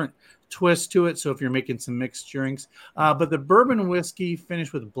a different twist to it. So if you're making some mixed drinks, but the bourbon whiskey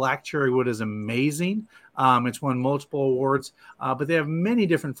finished with black cherry wood is amazing. It's won multiple awards, but they have many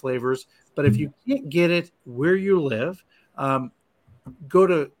different flavors. But if you can't get it where you live, go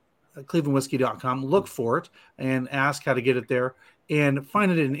to clevelandwhiskey.com, look for it and ask how to get it there, and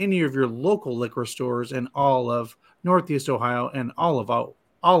find it in any of your local liquor stores in all of Northeast Ohio and all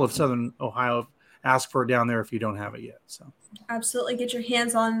of Southern Ohio. Ask for it down there if you don't have it yet. So absolutely get your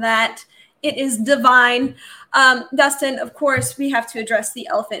hands on that. It is divine. Dustin, of course, we have to address the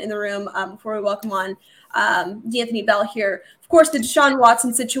elephant in the room before we welcome on D'Anthony Bell here. Of course, the Deshaun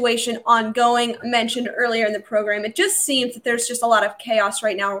Watson situation ongoing, mentioned earlier in the program. It just seems that there's just a lot of chaos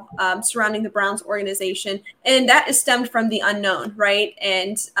right now surrounding the Browns organization, and that is stemmed from the unknown, right?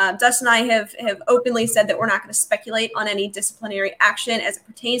 And Dustin and I have openly said that we're not going to speculate on any disciplinary action as it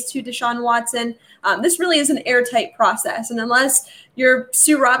pertains to Deshaun Watson. This really is an airtight process, and unless you're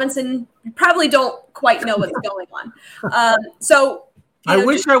Sue Robinson, you probably don't quite know what's going on. I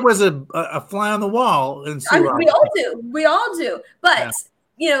wish I was a fly on the wall. We all do. But,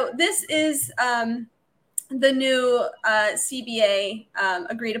 this is the new CBA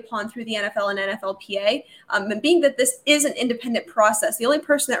agreed upon through the NFL and NFLPA. And being that this is an independent process, the only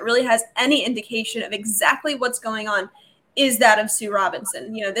person that really has any indication of exactly what's going on is that of Sue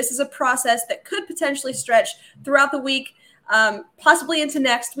Robinson. This is a process that could potentially stretch throughout the week. Possibly into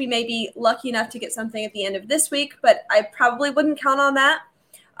next. We may be lucky enough to get something at the end of this week, but I probably wouldn't count on that.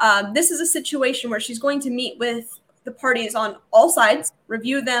 This is a situation where she's going to meet with the parties on all sides,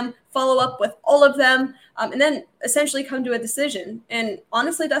 review them, follow up with all of them, and then essentially come to a decision. And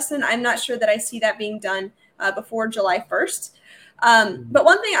honestly, Dustin, I'm not sure that I see that being done before July 1st. But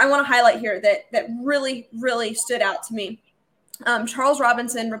one thing I want to highlight here that really, really stood out to me, Charles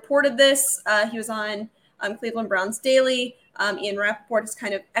Robinson reported this. He was on Cleveland Browns Daily. Ian Rappaport has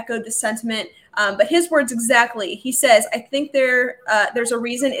kind of echoed the sentiment, but his words exactly. He says, I think there's a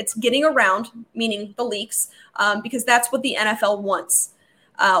reason it's getting around, meaning the leaks, because that's what the NFL wants.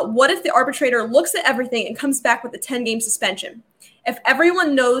 What if the arbitrator looks at everything and comes back with a 10-game suspension? If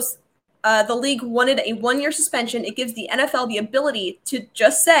everyone knows the league wanted a 1-year suspension, it gives the NFL the ability to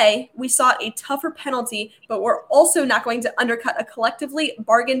just say, we sought a tougher penalty, but we're also not going to undercut a collectively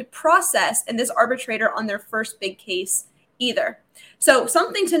bargained process and this arbitrator on their first big case either. So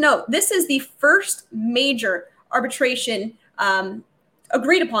something to note, this is the first major arbitration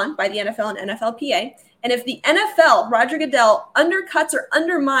agreed upon by the NFL and NFLPA. And if the NFL, Roger Goodell, undercuts or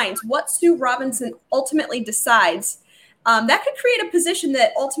undermines what Sue Robinson ultimately decides, that could create a position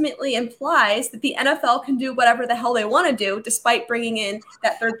that ultimately implies that the NFL can do whatever the hell they want to do, despite bringing in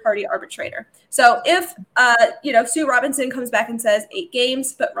that third-party arbitrator. So if, Sue Robinson comes back and says 8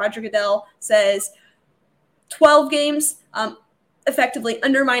 games, but Roger Goodell says 12 games, effectively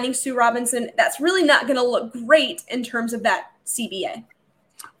undermining Sue Robinson, that's really not going to look great in terms of that CBA.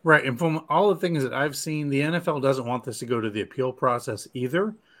 Right. And from all the things that I've seen, the NFL doesn't want this to go to the appeal process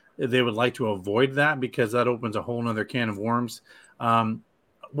either. They would like to avoid that because that opens a whole nother can of worms.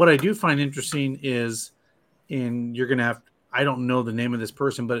 What I do find interesting is, you're going to have, I don't know the name of this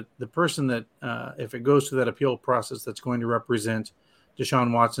person, but the person that, if it goes to that appeal process, that's going to represent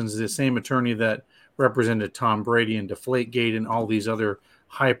Deshaun Watson is the same attorney that represented Tom Brady and Deflategate and all these other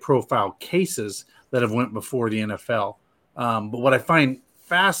high-profile cases that have went before the NFL. But what I find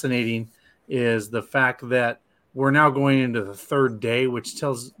fascinating is the fact that we're now going into the third day, which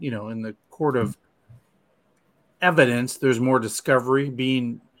tells, in the court of evidence, there's more discovery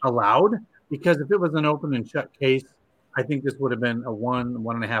being allowed. Because if it was an open and shut case, I think this would have been a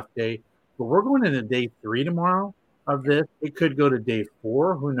 1.5 day. But we're going into day 3 tomorrow of this. It could go to day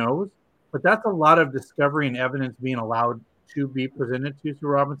 4, who knows? But that's a lot of discovery and evidence being allowed to be presented to Sue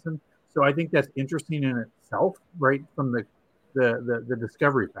Robinson. So I think that's interesting in itself, right from the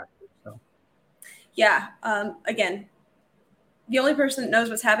discovery factor. So yeah, again, the only person that knows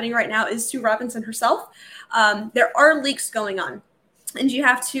what's happening right now is Sue Robinson herself. There are leaks going on, and you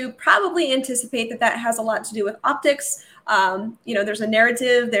have to probably anticipate that has a lot to do with optics. There's a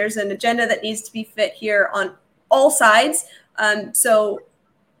narrative, there's an agenda that needs to be fit here on all sides. So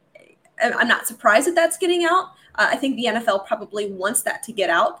I'm not surprised that that's getting out. I think the NFL probably wants that to get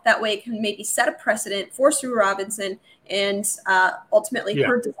out. That way it can maybe set a precedent for Sue Robinson and ultimately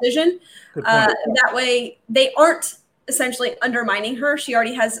her decision. That way they aren't essentially undermining her. She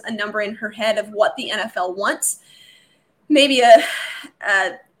already has a number in her head of what the NFL wants. Maybe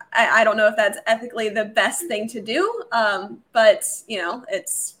I don't know if that's ethically the best thing to do, but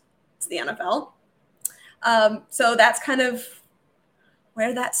it's the NFL. So that's kind of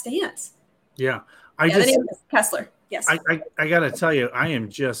where that stands. Yeah. The name is Kessler. Yes. I got to tell you, I am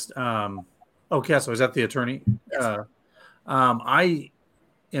just Kessler, is that the attorney? Yes. I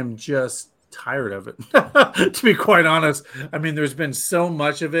am just tired of it, to be quite honest. I mean, there's been so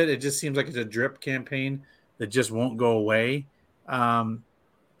much of it. It just seems like it's a drip campaign that just won't go away. I'm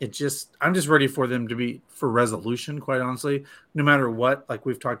just ready for them to be for resolution, quite honestly, no matter what, like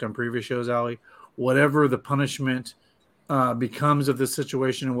we've talked on previous shows, Allie, whatever the punishment becomes of this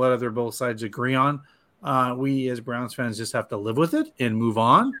situation and whatever both sides agree on, we as Browns fans just have to live with it and move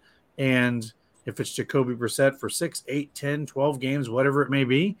on. And if it's Jacoby Brissett for 6, 8, 10, 12 games, whatever it may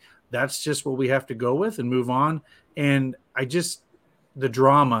be, that's just what we have to go with and move on. And the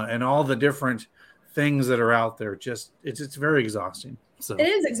drama and all the different things that are out there, it's very exhausting. So it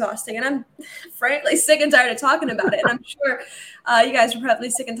is exhausting, and I'm frankly sick and tired of talking about it. And I'm sure you guys are probably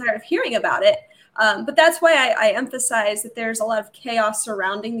sick and tired of hearing about it. But that's why I emphasize that there's a lot of chaos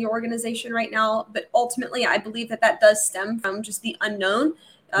surrounding the organization right now. But ultimately, I believe that does stem from just the unknown.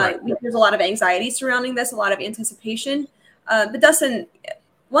 Right. There's a lot of anxiety surrounding this, a lot of anticipation. But Dustin,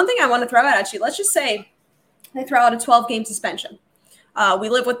 one thing I want to throw out at you, let's just say they throw out a 12-game suspension. We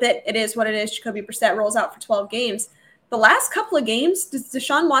live with it. It is what it is. Jacoby Brissett rolls out for 12 games. The last couple of games, does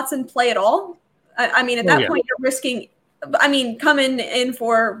Deshaun Watson play at all? I mean, at that point, you're risking, coming in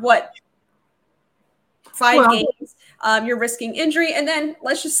for what? 5 games. You're risking injury. And then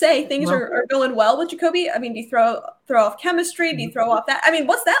let's just say things are going well with Jacoby. I mean, do you throw off chemistry? Do you throw off that? I mean,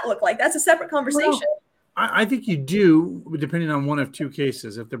 what's that look like? That's a separate conversation. Well, I think you do, depending on one of two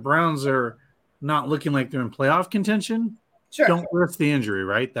cases. If the Browns are not looking like they're in playoff contention, don't risk the injury,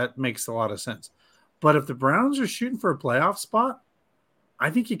 right? That makes a lot of sense. But if the Browns are shooting for a playoff spot,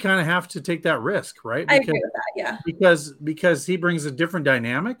 I think you kind of have to take that risk, right? I agree with that, yeah. Because he brings a different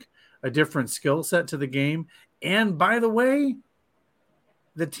dynamic, a different skill set to the game. And by the way,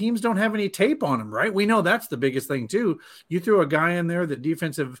 the teams don't have any tape on him, right? We know that's the biggest thing too. You throw a guy in there that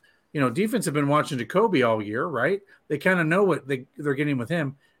defense have been watching Jacoby all year, right? They kind of know what they're getting with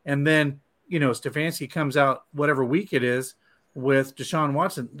him. And then, Stefanski comes out whatever week it is with Deshaun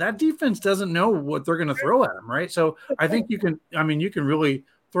Watson. That defense doesn't know what they're going to throw at him, right? So I think you can really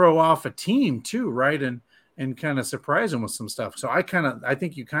throw off a team too, right? And kind of surprise them with some stuff. So I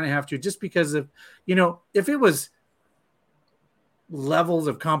think you kind of have to, just because if it was levels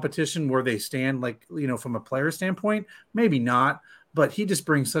of competition where they stand, like, from a player standpoint, maybe not, but he just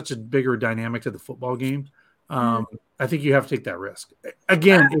brings such a bigger dynamic to the football game. I think you have to take that risk.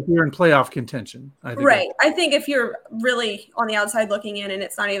 Again, if you're in playoff contention. I think if you're really on the outside looking in and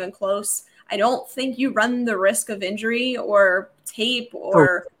it's not even close, I don't think you run the risk of injury or tape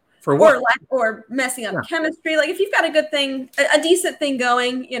or messing up chemistry. Like, if you've got a good thing, a decent thing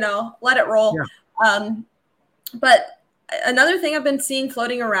going, let it roll. Yeah. But another thing I've been seeing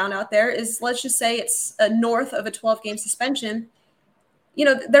floating around out there is, let's just say it's north of a 12-game suspension.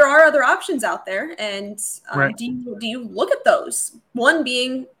 There are other options out there. And do you look at those? One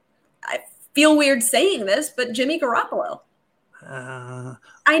being, I feel weird saying this, but Jimmy Garoppolo.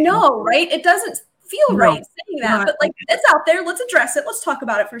 I know, right? It doesn't feel right saying that, but it's out there. Let's address it. Let's talk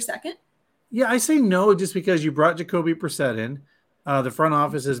about it for a second. Yeah, I say no, just because you brought Jacoby Brissett in. The front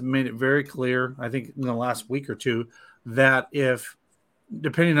office has made it very clear, I think in the last week or two, that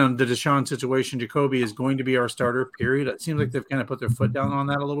depending on the Deshaun situation, Jacoby is going to be our starter, period. It seems like they've kind of put their foot down on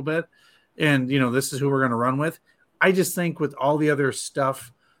that a little bit. And, this is who we're going to run with. I just think with all the other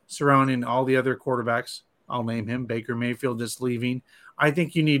stuff surrounding all the other quarterbacks, I'll name him, Baker Mayfield just leaving, I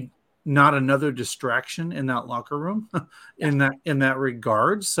think you need not another distraction in that locker room in that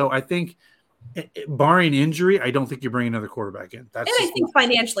regard. So I think, barring injury, I don't think you bring another quarterback in. I think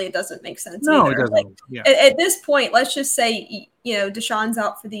financially it doesn't make sense. No, either. It doesn't. At this point, let's just say, Deshaun's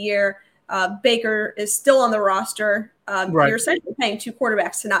out for the year. Baker is still on the roster. You're essentially paying 2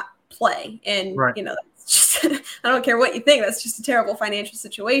 quarterbacks to not play. And, right. That's just, I don't care what you think. That's just a terrible financial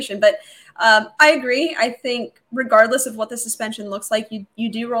situation. But I agree. I think regardless of what the suspension looks like, you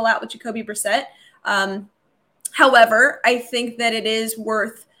do roll out with Jacoby Brissett. However, I think that it is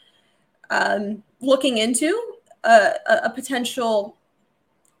worth looking into a potential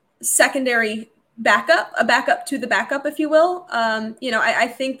secondary backup, a backup to the backup, if you will.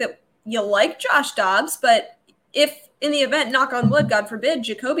 I think that you like Josh Dobbs, but if in the event, knock on wood, God forbid,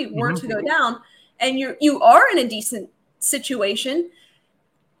 Jacoby were to go down and you are in a decent situation,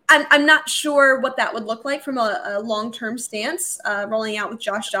 I'm not sure what that would look like from a long-term stance, rolling out with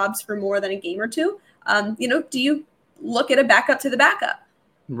Josh Dobbs for more than a game or two. Do you look at a backup to the backup?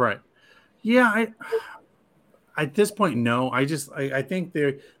 Right. Yeah. At this point, no. I think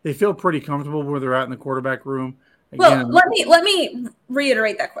they feel pretty comfortable where they're at in the quarterback room. Again, well, let me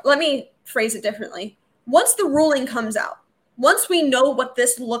reiterate that. Let me phrase it differently. Once the ruling comes out, once we know what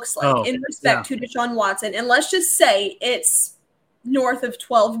this looks like in respect to Deshaun Watson, and let's just say it's north of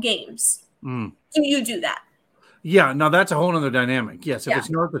 12 games, do you do that? Yeah, no, that's a whole other dynamic. Yes, if it's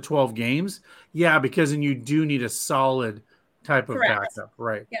north of 12 games, because then you do need a solid type of backup,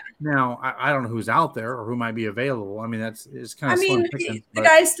 right? Yeah. Now, I don't know who's out there or who might be available. I mean, it's kind of slim picking, the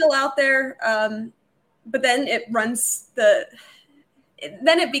guy's still out there, but then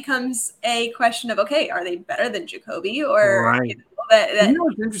then it becomes a question of, okay, are they better than Jacoby or right.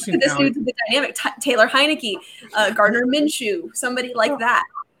 What's interesting? This dude's the dynamic. Taylor Heineke, Gardner Minshew, somebody like that.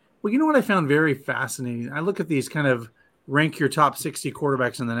 Well, you know what I found very fascinating? I look at these kind of rank your top 60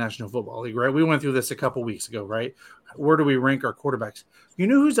 quarterbacks in the National Football League, right? We went through this a couple weeks ago, right? Where do we rank our quarterbacks? You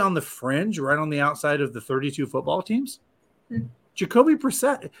know who's on the fringe, right on the outside of the 32 football teams? Jacoby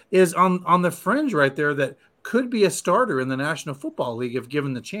Brissett is on the fringe right there that could be a starter in the National Football League if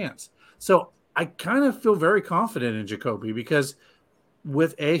given the chance. So I kind of feel very confident in Jacoby because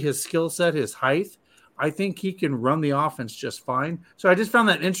with his skill set, his height, I think he can run the offense just fine. So I just found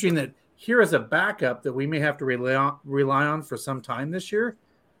that interesting that here is a backup that we may have to rely on for some time this year,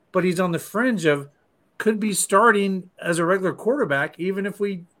 but he's on the fringe of could be starting as a regular quarterback even if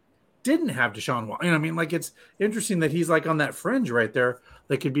we didn't have Deshaun Watson. It's interesting that he's like on that fringe right there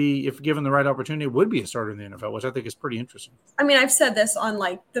that could be, if given the right opportunity, would be a starter in the NFL, which I think is pretty interesting. I've said this on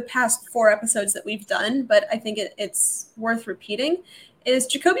the past 4 episodes that we've done, but I think it's worth repeating, is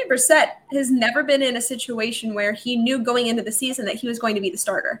Jacoby Brissett has never been in a situation where he knew going into the season that he was going to be the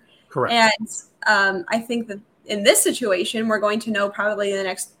starter. Correct. And I think that in this situation, we're going to know probably in the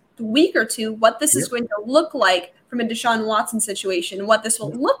next week or two what this is going to look like from a Deshaun Watson situation, what this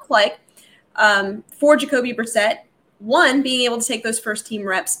will look like for Jacoby Brissett. One, being able to take those first team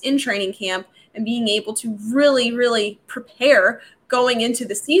reps in training camp and being able to really, really prepare going into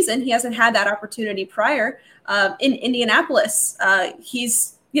the season. He hasn't had that opportunity prior. In Indianapolis,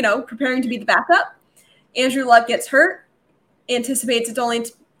 he's, preparing to be the backup. Andrew Luck gets hurt, anticipates it's only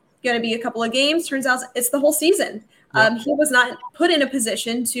going to be a couple of games. Turns out it's the whole season. He was not put in a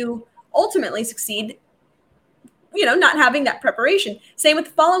position to ultimately succeed, not having that preparation. Same with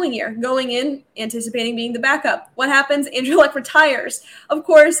the following year, going in, anticipating being the backup. What happens? Andrew Luck retires. Of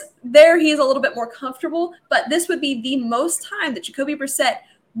course, there he's a little bit more comfortable, but this would be the most time that Jacoby Brissett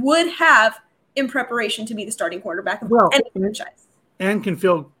would have in preparation to be the starting quarterback of any franchise. And can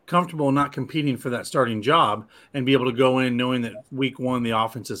feel comfortable not competing for that starting job and be able to go in knowing that week 1 the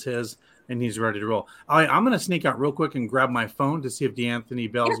offense is his and he's ready to roll. I'm going to sneak out real quick and grab my phone to see if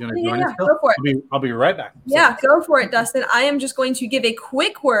DeAnthony Bell is going to join us. Go for it. I'll be right back. Yeah, go for it, Dustin. I am just going to give a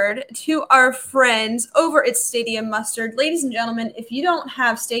quick word to our friends over at Stadium Mustard. Ladies and gentlemen, if you don't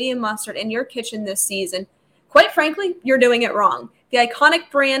have Stadium Mustard in your kitchen this season, quite frankly, you're doing it wrong. The iconic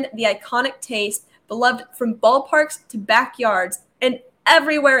brand, the iconic taste, beloved from ballparks to backyards and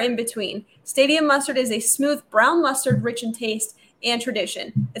everywhere in between. Stadium Mustard is a smooth brown mustard rich in taste and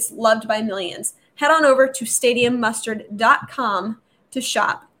tradition. It's loved by millions. Head on over to stadiummustard.com to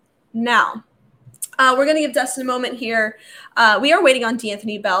shop now. We're going to give Dustin a moment here. We are waiting on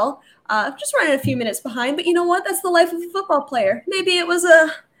DeAnthony Bell. Just running a few minutes behind, but you know what? That's the life of a football player. Maybe it was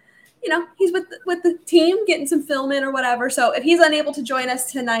he's with the team getting some film in or whatever. So if he's unable to join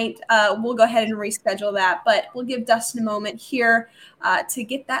us tonight, we'll go ahead and reschedule that. But we'll give Dustin a moment here to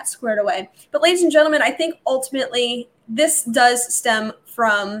get that squared away. But ladies and gentlemen, I think ultimately this does stem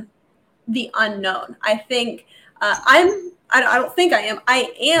from the unknown. I think I don't think I am.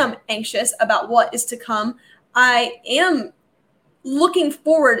 I am anxious about what is to come. I am looking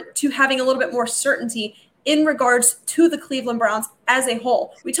forward to having a little bit more certainty in regards to the Cleveland Browns as a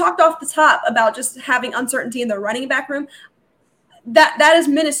whole. We talked off the top about just having uncertainty in the running back room. that is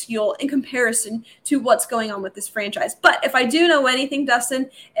minuscule in comparison to what's going on with this franchise. But if I do know anything, Dustin,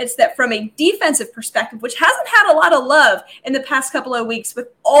 it's that from a defensive perspective, which hasn't had a lot of love in the past couple of weeks with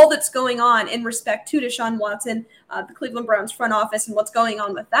all that's going on in respect to Deshaun Watson, the Cleveland Browns front office and what's going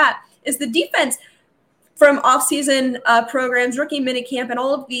on with that, is the defense from offseason programs, rookie minicamp, and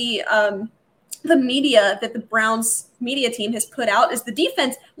all of the media that the Browns media team has put out is the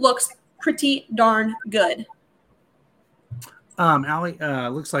defense looks pretty darn good. Allie,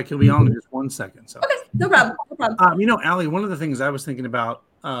 looks like he'll be on in just 1 second. So okay, no problem. Allie, one of the things I was thinking about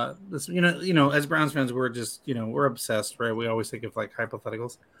this, as Browns fans, we're just, we're obsessed, right? We always think of like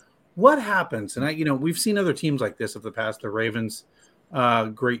hypotheticals. What happens? And we've seen other teams like this of the past, the Ravens,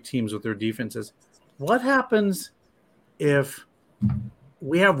 great teams with their defenses. What happens if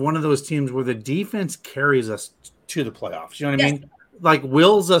we have one of those teams where the defense carries us to the playoffs? You know what I mean? Like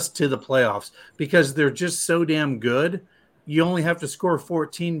wills us to the playoffs because they're just so damn good. You only have to score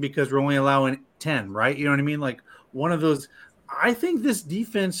 14 because we're only allowing 10, right? You know what I mean? Like one of those. I think this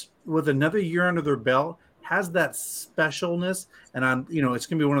defense with another year under their belt has that specialness. And it's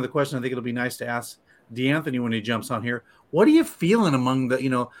going to be one of the questions I think it'll be nice to ask D'Anthony when he jumps on here. What are you feeling among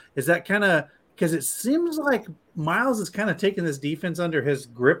the, is that kind of, because it seems like Miles is kind of taking this defense under his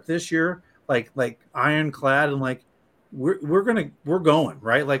grip this year, like ironclad, and like we're going,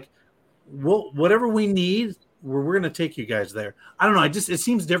 right? Like whatever we need, we're going to take you guys there. I don't know. It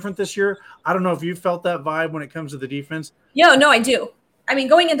seems different this year. I don't know if you felt that vibe when it comes to the defense. Yeah, no, I do. I mean,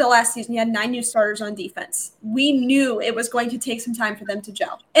 going into last season, you had 9 new starters on defense. We knew it was going to take some time for them to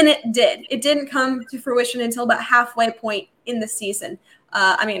gel, and it did. It didn't come to fruition until about halfway point in the season.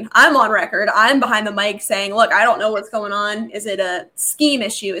 I'm on record. I'm behind the mic saying, look, I don't know what's going on. Is it a scheme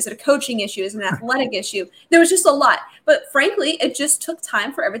issue? Is it a coaching issue? Is it an athletic issue? There was just a lot. But frankly, it just took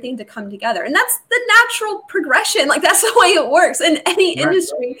time for everything to come together. And that's the natural progression. Like that's the way it works in any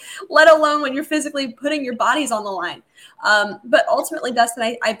industry, let alone when you're physically putting your bodies on the line. But ultimately,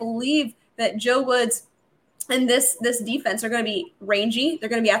 Dustin, I believe that Joe Woods and this defense are going to be rangy, they're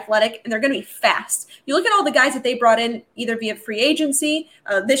going to be athletic, and they're going to be fast. You look at all the guys that they brought in either via free agency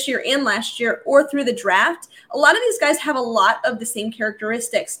this year and last year or through the draft. A lot of these guys have a lot of the same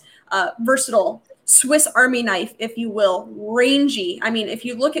characteristics. Versatile, Swiss Army knife, if you will, rangy. I mean, if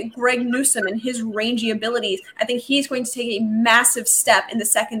you look at Greg Newsome and his rangy abilities, I think he's going to take a massive step in the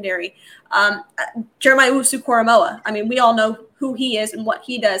secondary. Jeremiah Owusu-Koramoah, I mean, we all know who he is and what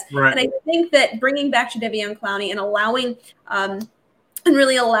he does. Right. And I think that bringing back Jadeveon Clowney and allowing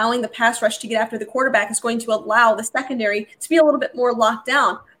really allowing the pass rush to get after the quarterback is going to allow the secondary to be a little bit more locked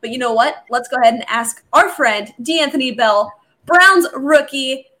down. But you know what? Let's go ahead and ask our friend, D'Anthony Bell, Browns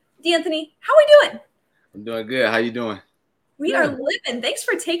rookie. D'Anthony, how are we doing? I'm doing good. How you doing? We are living. Thanks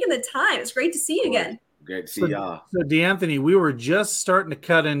for taking the time. It's great to see you again. Great to see y'all. So D'Anthony, we were just starting to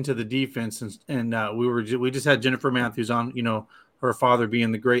cut into the defense, and we just had Jennifer Matthews on. Her father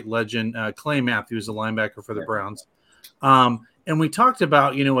being the great legend, Clay Matthews, the linebacker for the Browns. And we talked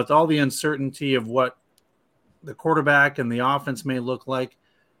about with all the uncertainty of what the quarterback and the offense may look like.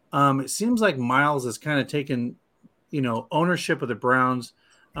 It seems like Miles has kind of taken ownership of the Browns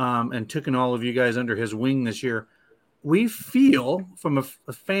and taken all of you guys under his wing this year. We feel from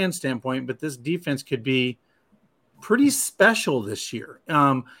a fan standpoint, but this defense could be pretty special this year.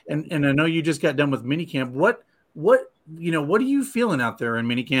 And I know you just got done with minicamp. What are you feeling out there in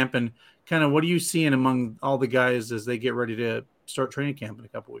minicamp, and kind of what are you seeing among all the guys as they get ready to start training camp in a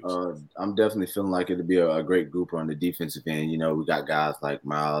couple weeks? I'm definitely feeling like it'll be a great group on the defensive end. We got guys like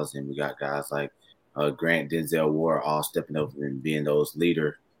Miles, and we got guys like Grant, Denzel Ward, all stepping up and being those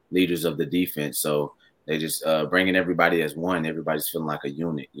leaders of the defense. So they just bringing everybody as one. Everybody's feeling like a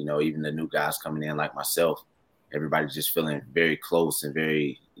unit. Even the new guys coming in like myself, everybody's just feeling very close and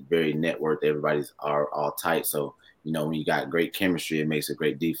very, very networked. Everybody's all tight. So, when you got great chemistry, it makes a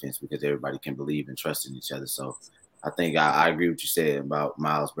great defense because everybody can believe and trust in each other. So I think I agree with what you said about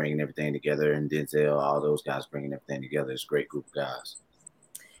Miles bringing everything together and Denzel, all those guys bringing everything together. It's a great group of guys.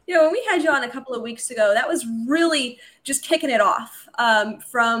 When we had you on a couple of weeks ago, that was really just kicking it off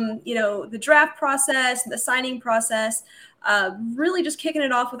from, the draft process, the signing process, really just kicking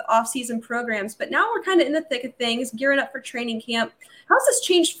it off with off-season programs. But now we're kind of in the thick of things, gearing up for training camp. How's this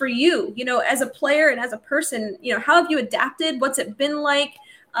changed for you, as a player and as a person? How have you adapted? What's it been like?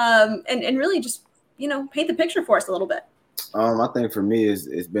 And really just, paint the picture for us a little bit. I think for me,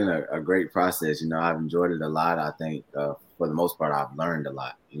 it's been a great process. I've enjoyed it a lot. I think for the most part, I've learned a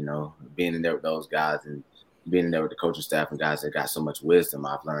lot, being in there with those guys and being in there with the coaching staff and guys that got so much wisdom.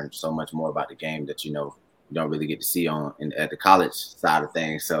 I've learned so much more about the game that, you don't really get to see at the college side of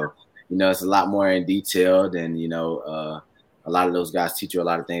things. So, it's a lot more in detail than, a lot of those guys teach you a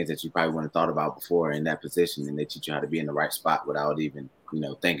lot of things that you probably wouldn't have thought about before in that position, and they teach you how to be in the right spot without even,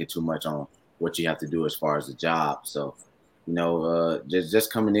 thinking too much on what you have to do as far as the job. So,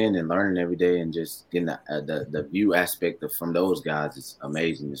 just coming in and learning every day and just getting the view aspect from those guys is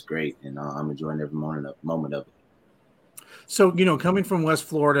amazing. It's great, and I'm enjoying every moment of it. So, coming from West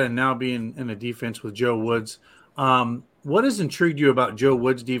Florida and now being in a defense with Joe Woods, what has intrigued you about Joe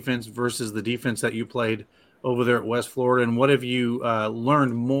Woods' defense versus the defense that you played over there at West Florida, and what have you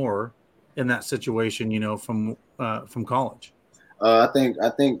learned more in that situation, from college? I think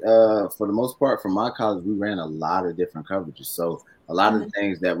for the most part, from my college, we ran a lot of different coverages. So a lot of the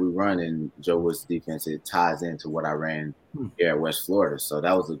things that we run in Joe Woods' defense, it ties into what I ran here at West Florida. So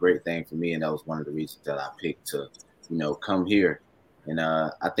that was a great thing for me, and that was one of the reasons that I picked to, come here. And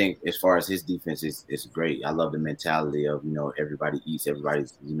I think as far as his defense, it's great. I love the mentality of, everybody eats,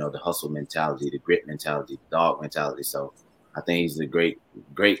 everybody's, the hustle mentality, the grit mentality, the dog mentality. So I think he's a great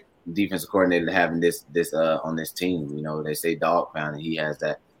defensive coordinator to have in this on this team. They say dog pound, and he has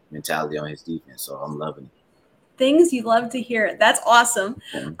that mentality on his defense. So I'm loving it. Things you love to hear. That's awesome.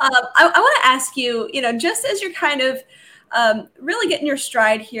 I want to ask you, just as you're kind of really getting your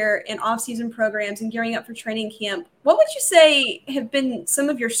stride here in off-season programs and gearing up for training camp, what would you say have been some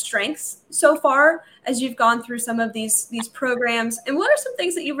of your strengths so far as you've gone through some of these programs? And what are some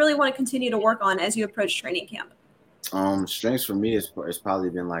things that you really want to continue to work on as you approach training camp? Strengths for me is probably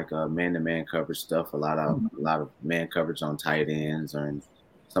been like man-to-man coverage stuff. A lot of man coverage on tight ends and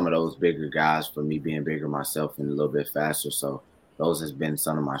some of those bigger guys. For me, being bigger myself and a little bit faster, so those has been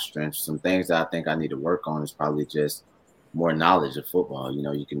some of my strengths. Some things that I think I need to work on is probably just more knowledge of football.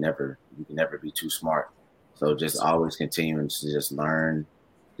 You can never be too smart. So just always continuing to just learn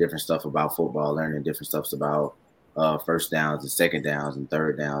different stuff about football, learning different stuff about first downs and second downs and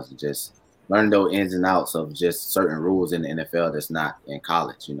third downs, and just learning those ins and outs of just certain rules in the NFL that's not in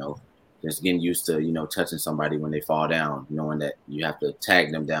college. Just getting used to, touching somebody when they fall down, knowing that you have to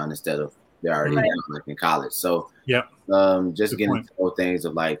tag them down instead of they're already down like in college. So just getting into those things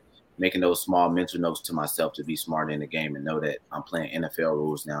of like making those small mental notes to myself to be smarter in the game and know that I'm playing NFL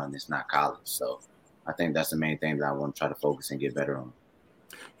rules now and it's not college. So I think that's the main thing that I want to try to focus and get better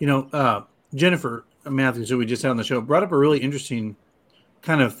on. Jennifer Matthews, who we just had on the show, brought up a really interesting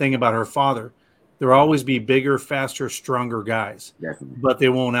kind of thing about her father. There'll always be bigger, faster, stronger guys. Definitely. But they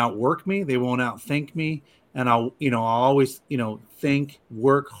won't outwork me. They won't outthink me. And I'll always, think,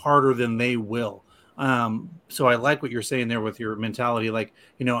 work harder than they will. So I like what you're saying there with your mentality. Like,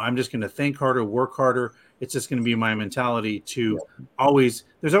 I'm just going to think harder, work harder. It's just going to be my mentality to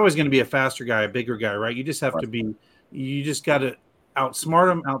there's always going to be a faster guy, a bigger guy, right? You just have to you just got to outsmart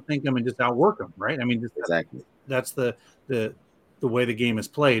them, outthink them, and just outwork them, right? I mean, exactly. That's the way the game is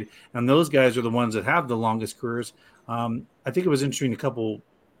played. And those guys are the ones that have the longest careers. I think it was interesting.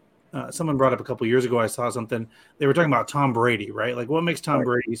 Someone brought up a couple years ago, I saw something. They were talking about Tom Brady, right? Like, what makes Tom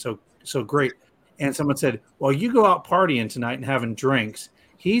Brady so great? And someone said, well, you go out partying tonight and having drinks.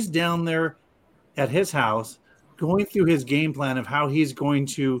 He's down there at his house going through his game plan of how he's going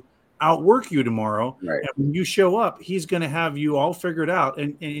to outwork you tomorrow. Right. And when you show up, he's going to have you all figured out,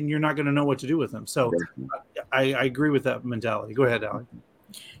 and you're not going to know what to do with him. So I agree with that mentality. Go ahead, Allie.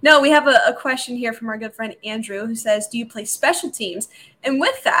 No, we have a question here from our good friend Andrew, who says, do you play special teams? And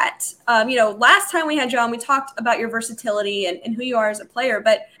with that, last time we had you on, we talked about your versatility and who you are as a player.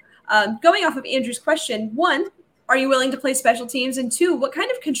 But going off of Andrew's question, one, are you willing to play special teams? And two, what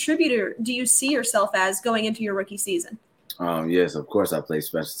kind of contributor do you see yourself as going into your rookie season? Yes, of course I play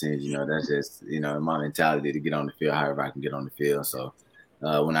special teams. That's just, my mentality to get on the field, however I can get on the field. So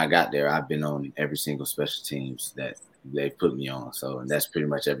when I got there, I've been on every single special teams that they put me on. So, and that's pretty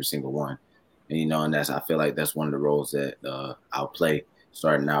much every single one. And, and I feel like that's one of the roles that I'll play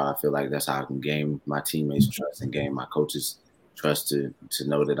starting out. I feel like that's how I can gain my teammates' trust and gain my coaches' trust to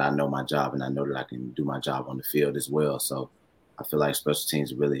know that I know my job and I know that I can do my job on the field as well. So I feel like special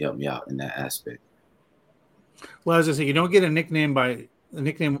teams really helped me out in that aspect. Well, as I say, you don't get a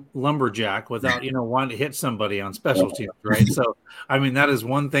nickname Lumberjack without, wanting to hit somebody on special teams, right? So, I mean, that is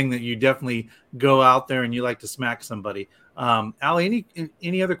one thing that you definitely go out there and you like to smack somebody. Allie,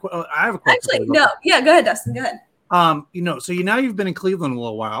 any other questions? I have a question. Actually, no. Yeah, go ahead, Dustin. Go ahead. So now you've been in Cleveland a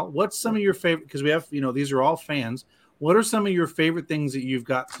little while. What's some of your favorite, because we have, these are all fans. What are some of your favorite things that you've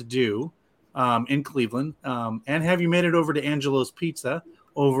got to do in Cleveland? And have you made it over to Angelo's Pizza?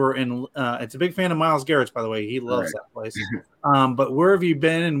 Over in it's a big fan of Myles Garrett's, by the way. He loves that place. But where have you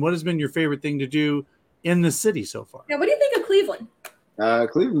been, and what has been your favorite thing to do in the city so far? Yeah, what do you think of Cleveland?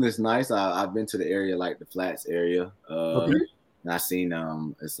 Cleveland is nice. I've been to the area, like the Flats area. And I seen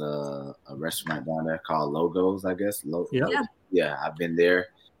it's a restaurant down there called Logos, I guess. Yeah, I've been there.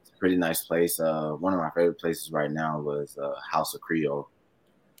 It's a pretty nice place. One of my favorite places right now was House of Creole.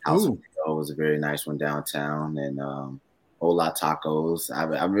 House of Creole was a very nice one downtown, and Hola Tacos.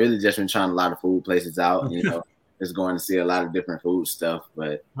 I've really just been trying a lot of food places out. You know, just going to see a lot of different food stuff.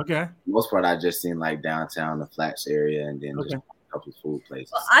 But for the most part, I just seen like downtown, the Flats area, and then just a couple of food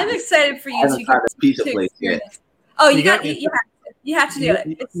places. Well, I'm excited for you to get a pizza place yet. Oh, you have to do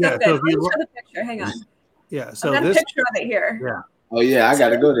it. It's so good. Let me show the picture. Hang on. Yeah. So I've got a picture of it here. Yeah. Oh yeah, I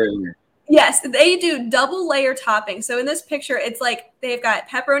gotta go there. Yes, they do double layer topping. So in this picture, it's like they've got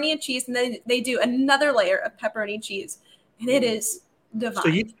pepperoni and cheese, and then they do another layer of pepperoni and cheese, and it is divine.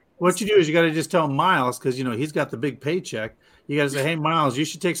 So what you do is you got to just tell Miles, because you know he's got the big paycheck. You got to say, "Hey, Miles, you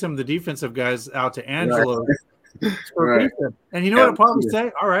should take some of the defensive guys out to Angelo." Right. And you know what I'll probably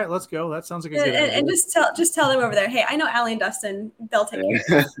say? All right, let's go. That sounds like a good idea. And just tell them over there, hey, I know Allie and Dustin, they'll take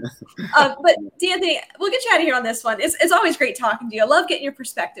care of it. But D'Anthony, we'll get you out of here on this one. It's always great talking to you. I love getting your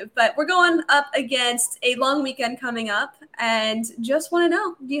perspective, but we're going up against a long weekend coming up, and just want to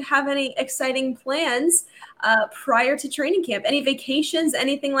know, do you have any exciting plans prior to training camp? Any vacations,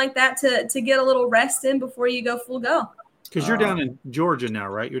 anything like that to get a little rest in before you go full go? Because you're down in Georgia now,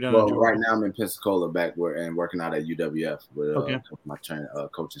 right? You're down. Well, in Georgia. Right now I'm in Pensacola, and working out at UWF with my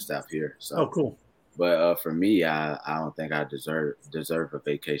coaching staff here. So, cool. But for me, I don't think I deserve a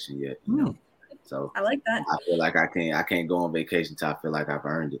vacation yet. You know, so I like that. I feel like I can't go on vacation till I feel like I've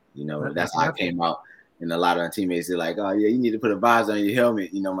earned it. You know, that's how I came out. And a lot of the teammates are like, "Oh yeah, you need to put a visor on your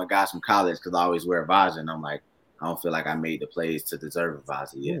helmet." You know, my guys from college, because I always wear a visor, and I'm like, I don't feel like I made the plays to deserve a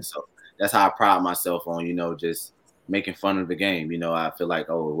visor yet. So that's how I pride myself on. You know, just making fun of the game. You know, I feel like,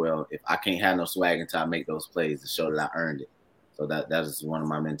 oh, well, if I can't have no swag until I make those plays to show that I earned it. So that is one of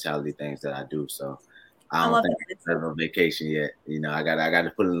my mentality things that I do. So I don't think I deserve a vacation yet. You know, I got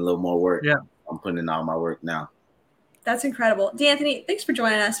to put in a little more work. Yeah. I'm putting in all my work now. That's incredible. D'Anthony, thanks for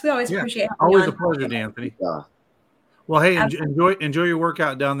joining us. We always appreciate it. Always a pleasure, D'Anthony. Well, hey, enjoy your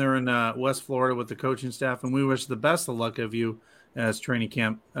workout down there in West Florida with the coaching staff, and we wish the best of luck of you as training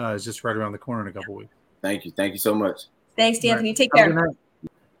camp is just right around the corner in a couple weeks. Thank you. Thank you so much. Thanks, D'Anthony. Take care.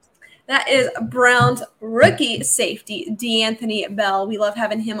 That is Browns rookie safety, D'Anthony Bell. We love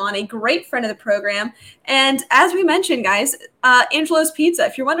having him on, a great friend of the program. And as we mentioned, guys, Angelo's Pizza.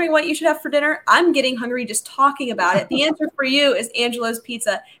 If you're wondering what you should have for dinner, I'm getting hungry just talking about it. The answer for you is Angelo's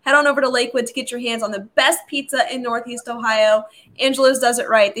Pizza. Head on over to Lakewood to get your hands on the best pizza in Northeast Ohio. Angelo's does it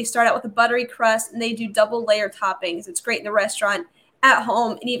right. They start out with a buttery crust, and they do double layer toppings. It's great in the restaurant, at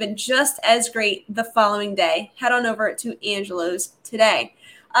home, and even just as great the following day. Head on over to Angelo's today.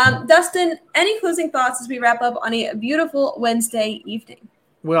 Dustin, any closing thoughts as we wrap up on a beautiful Wednesday evening?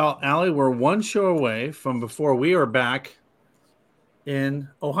 Well, Allie, we're one show away from before we are back in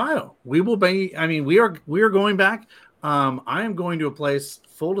Ohio. We will be. I mean, we are going back. I am going to a place.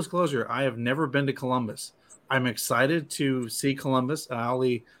 Full disclosure: I have never been to Columbus. I'm excited to see Columbus.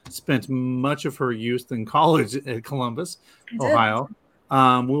 Allie spent much of her youth in college at Columbus, Ohio.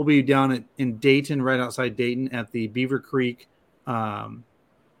 We'll be down in Dayton, right outside Dayton, at the Beaver Creek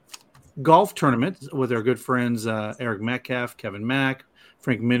golf tournament with our good friends Eric Metcalf, Kevin Mack,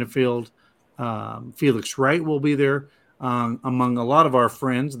 Frank Minifield, Felix Wright will be there. Among a lot of our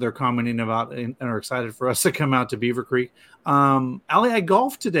friends, they're commenting about and are excited for us to come out to Beaver Creek. Allie, I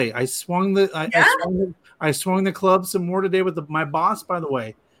golfed today. I swung the club some more today with my boss, by the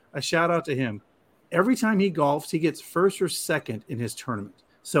way. A shout out to him. Every time he golfs, he gets first or second in his tournament.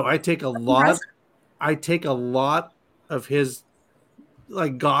 So I take a lot of his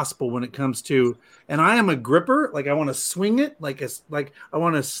like gospel when it comes to, and I am a gripper. Like I want to swing it, like I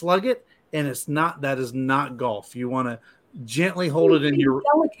want to slug it. And that is not golf. You want to gently hold it in your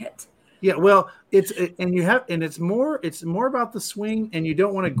delicate. Yeah, well, it's more about the swing, and you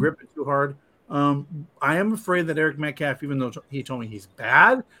don't want to grip it too hard. I am afraid that Eric Metcalf, even though he told me he's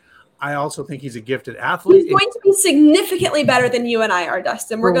bad, I also think he's a gifted athlete. He's going to be significantly better than you and I are,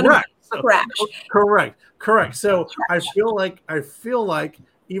 Dustin. We're going to crash. Correct. So I feel like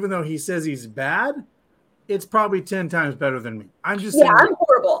even though he says he's bad, it's probably 10 times better than me. I'm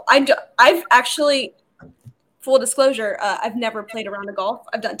horrible. I've actually, full disclosure, I've never played a round of golf.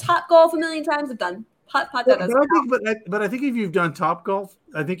 I've done Top Golf a million times. I've done putt. But I think if you've done Top Golf,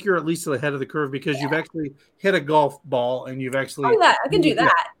 I think you're at least ahead of the curve because you've actually hit a golf ball and you've actually. I can do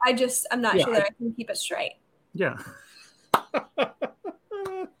that. I'm not sure that I can keep it straight. Yeah.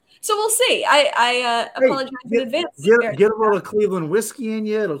 So we'll see. I apologize in advance. Get a little Cleveland whiskey in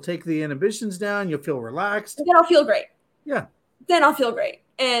you. It'll take the inhibitions down. You'll feel relaxed. And then I'll feel great. Yeah. Then I'll feel great.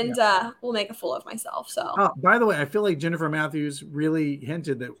 and will make a fool of myself. So, by the way, I feel like Jennifer Matthews really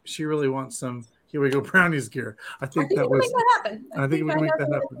hinted that she really wants some Here We Go Brownies gear. I think we that can was. make that happen. I think we can make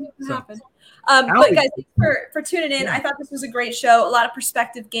that happen. But guys, thanks for tuning in. Yeah. I thought this was a great show. A lot of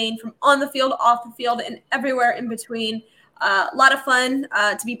perspective gained from on the field, off the field, and everywhere in between. A lot of fun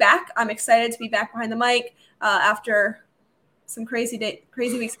to be back. I'm excited to be back behind the mic after some crazy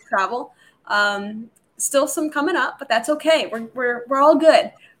weeks of travel. Still some coming up, but that's okay. We're all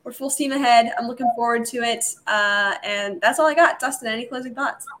good. We're full steam ahead. I'm looking forward to it. And that's all I got. Dustin, any closing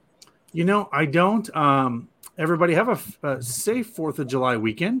thoughts? I don't. Everybody have a safe 4th of July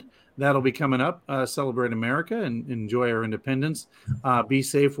weekend. That'll be coming up. Celebrate America and enjoy our independence. Be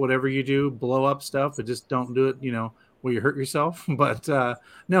safe, whatever you do. Blow up stuff, but just don't do it, where you hurt yourself. But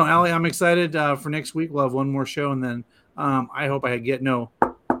no, Allie, I'm excited for next week. We'll have one more show, and then I hope I get no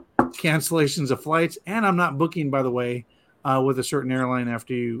cancellations of flights. And I'm not booking, by the way, with a certain airline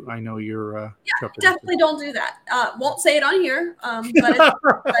after I know you're. Definitely don't do that. Won't say it on here, but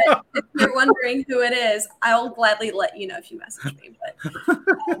if you're wondering who it is, I'll gladly let you know if you message me.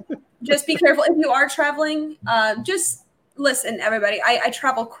 But just be careful if you are traveling. Just listen, everybody. I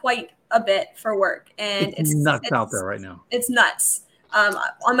travel quite a bit for work, and it's nuts out there right now. It's nuts.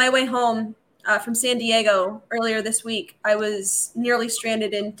 On my way home from San Diego earlier this week, I was nearly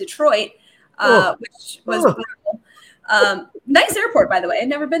stranded in Detroit, which was brutal. Nice airport, by the way. I'd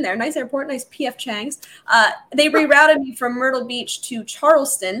never been there. Nice airport, nice PF Chang's. They rerouted me from Myrtle Beach to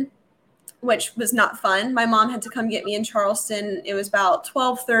Charleston, which was not fun. My mom had to come get me in Charleston. It was about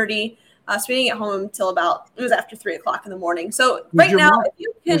 12:30. So we didn't get home until it was after 3:00 in the morning. So right now, if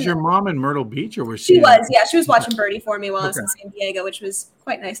you can. Was your mom in Myrtle Beach or was she? She was, yeah. She was watching Birdie for me while I was in San Diego, which was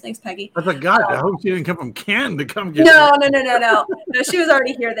quite nice. Thanks, Peggy. I thought, God, I hope she didn't come from Canton to come get No, she was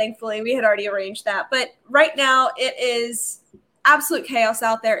already here, thankfully. We had already arranged that. But right now, it is absolute chaos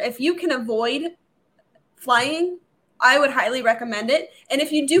out there. If you can avoid flying, I would highly recommend it. And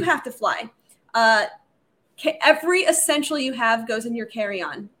if you do have to fly, every essential you have goes in your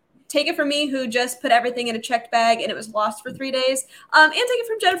carry-on. Take it from me, who just put everything in a checked bag and it was lost for 3 days. And take it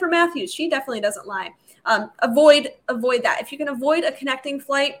from Jennifer Matthews. She definitely doesn't lie. Avoid that. If you can avoid a connecting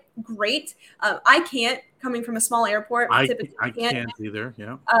flight, great. I can't, coming from a small airport. I can't either,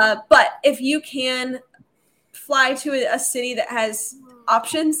 yeah. But if you can fly to a city that has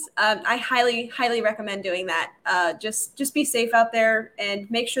options, I highly, highly recommend doing that. Just be safe out there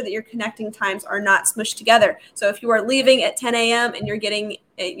and make sure that your connecting times are not smushed together. So if you are leaving at 10 a.m. and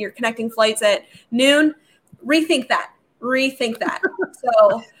you're connecting flights at noon, rethink that.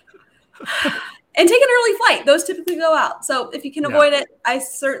 So, and take an early flight. Those typically go out. So if you can avoid it, I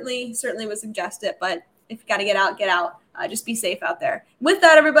certainly would suggest it. But if you got to get out, get out. Just be safe out there. With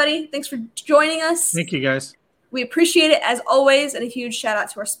that, everybody, thanks for joining us. Thank you, guys. We appreciate it as always, and a huge shout out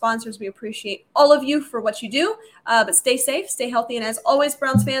to our sponsors. We appreciate all of you for what you do, but stay safe, stay healthy, and as always,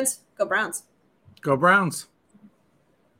 Browns fans, go Browns. Go Browns.